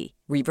XC.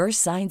 Reverse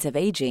signs of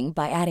aging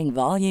by adding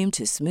volume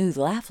to smooth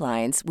laugh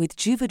lines with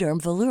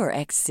Juvederm Volure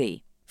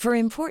XC. For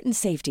important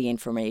safety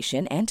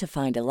information and to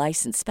find a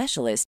licensed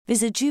specialist,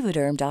 visit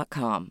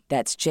Juvederm.com.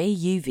 That's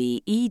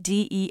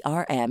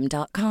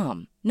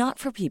JUVEDERM.com. Not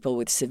for people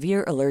with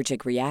severe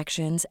allergic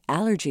reactions,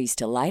 allergies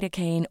to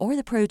lidocaine, or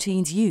the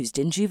proteins used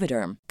in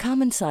Juvederm.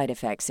 Common side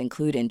effects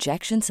include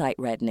injection site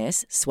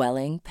redness,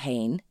 swelling,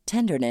 pain,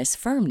 tenderness,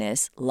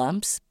 firmness,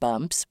 lumps,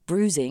 bumps,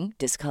 bruising,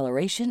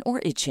 discoloration,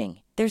 or itching.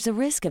 There's a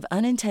risk of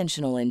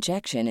unintentional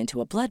injection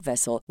into a blood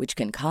vessel, which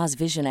can cause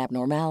vision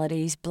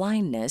abnormalities,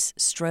 blindness,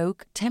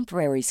 stroke,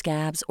 temporary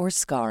scabs, or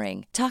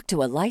scarring. Talk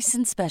to a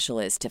licensed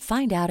specialist to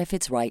find out if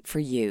it's right for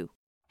you.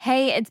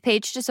 Hey, it's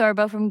Paige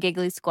DeSorbo from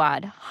Giggly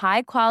Squad.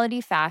 High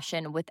quality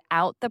fashion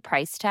without the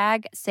price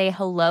tag. Say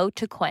hello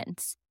to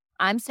Quince.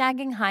 I'm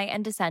snagging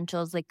high-end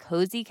essentials like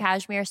cozy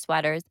cashmere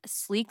sweaters,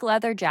 sleek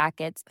leather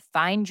jackets,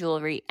 fine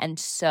jewelry, and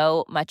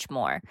so much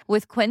more.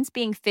 With Quince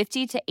being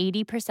 50 to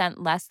 80%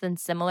 less than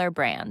similar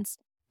brands.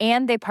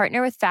 And they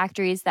partner with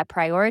factories that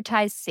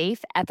prioritize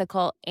safe,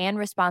 ethical, and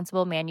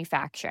responsible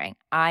manufacturing.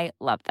 I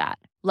love that.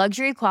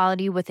 Luxury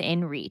quality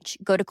within reach.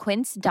 Go to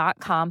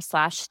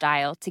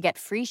quince.com/style to get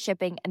free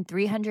shipping and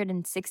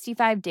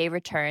 365-day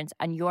returns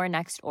on your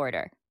next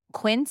order.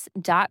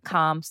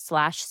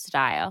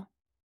 Quince.com/style.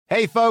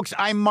 Hey, folks,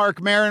 I'm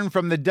Mark Maron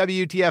from the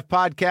WTF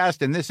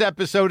Podcast, and this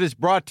episode is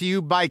brought to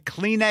you by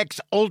Kleenex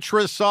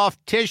Ultra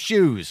Soft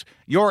Tissues,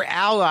 your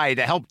ally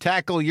to help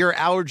tackle your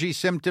allergy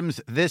symptoms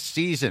this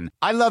season.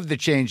 I love the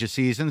change of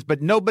seasons,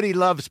 but nobody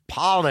loves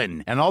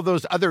pollen and all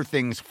those other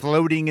things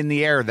floating in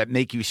the air that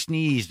make you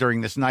sneeze during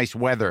this nice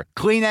weather.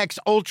 Kleenex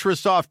Ultra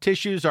Soft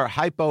Tissues are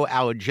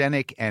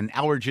hypoallergenic and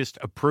allergist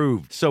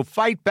approved, so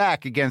fight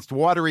back against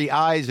watery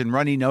eyes and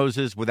runny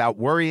noses without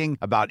worrying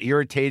about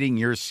irritating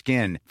your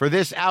skin. For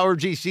this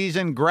allergy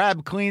season,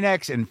 grab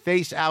Kleenex and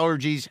face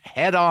allergies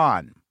head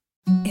on.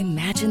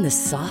 Imagine the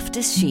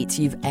softest sheets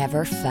you've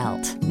ever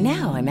felt.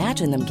 Now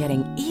imagine them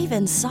getting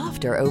even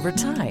softer over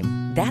time.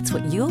 That's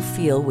what you'll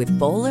feel with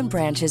Boll &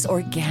 Branch's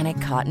organic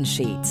cotton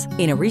sheets.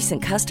 In a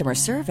recent customer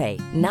survey,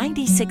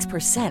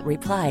 96%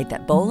 replied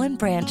that Boll &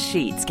 Branch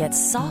sheets get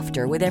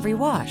softer with every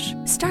wash.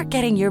 Start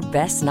getting your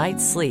best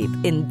night's sleep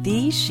in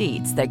these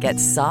sheets that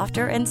get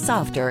softer and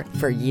softer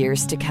for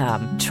years to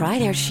come. Try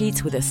their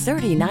sheets with a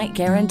 30-night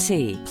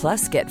guarantee.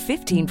 Plus, get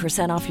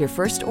 15% off your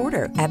first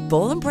order at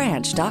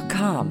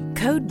bollandbranch.com.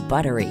 Code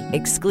BUTTERY.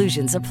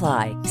 Exclusions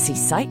apply. See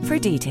site for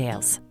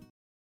details.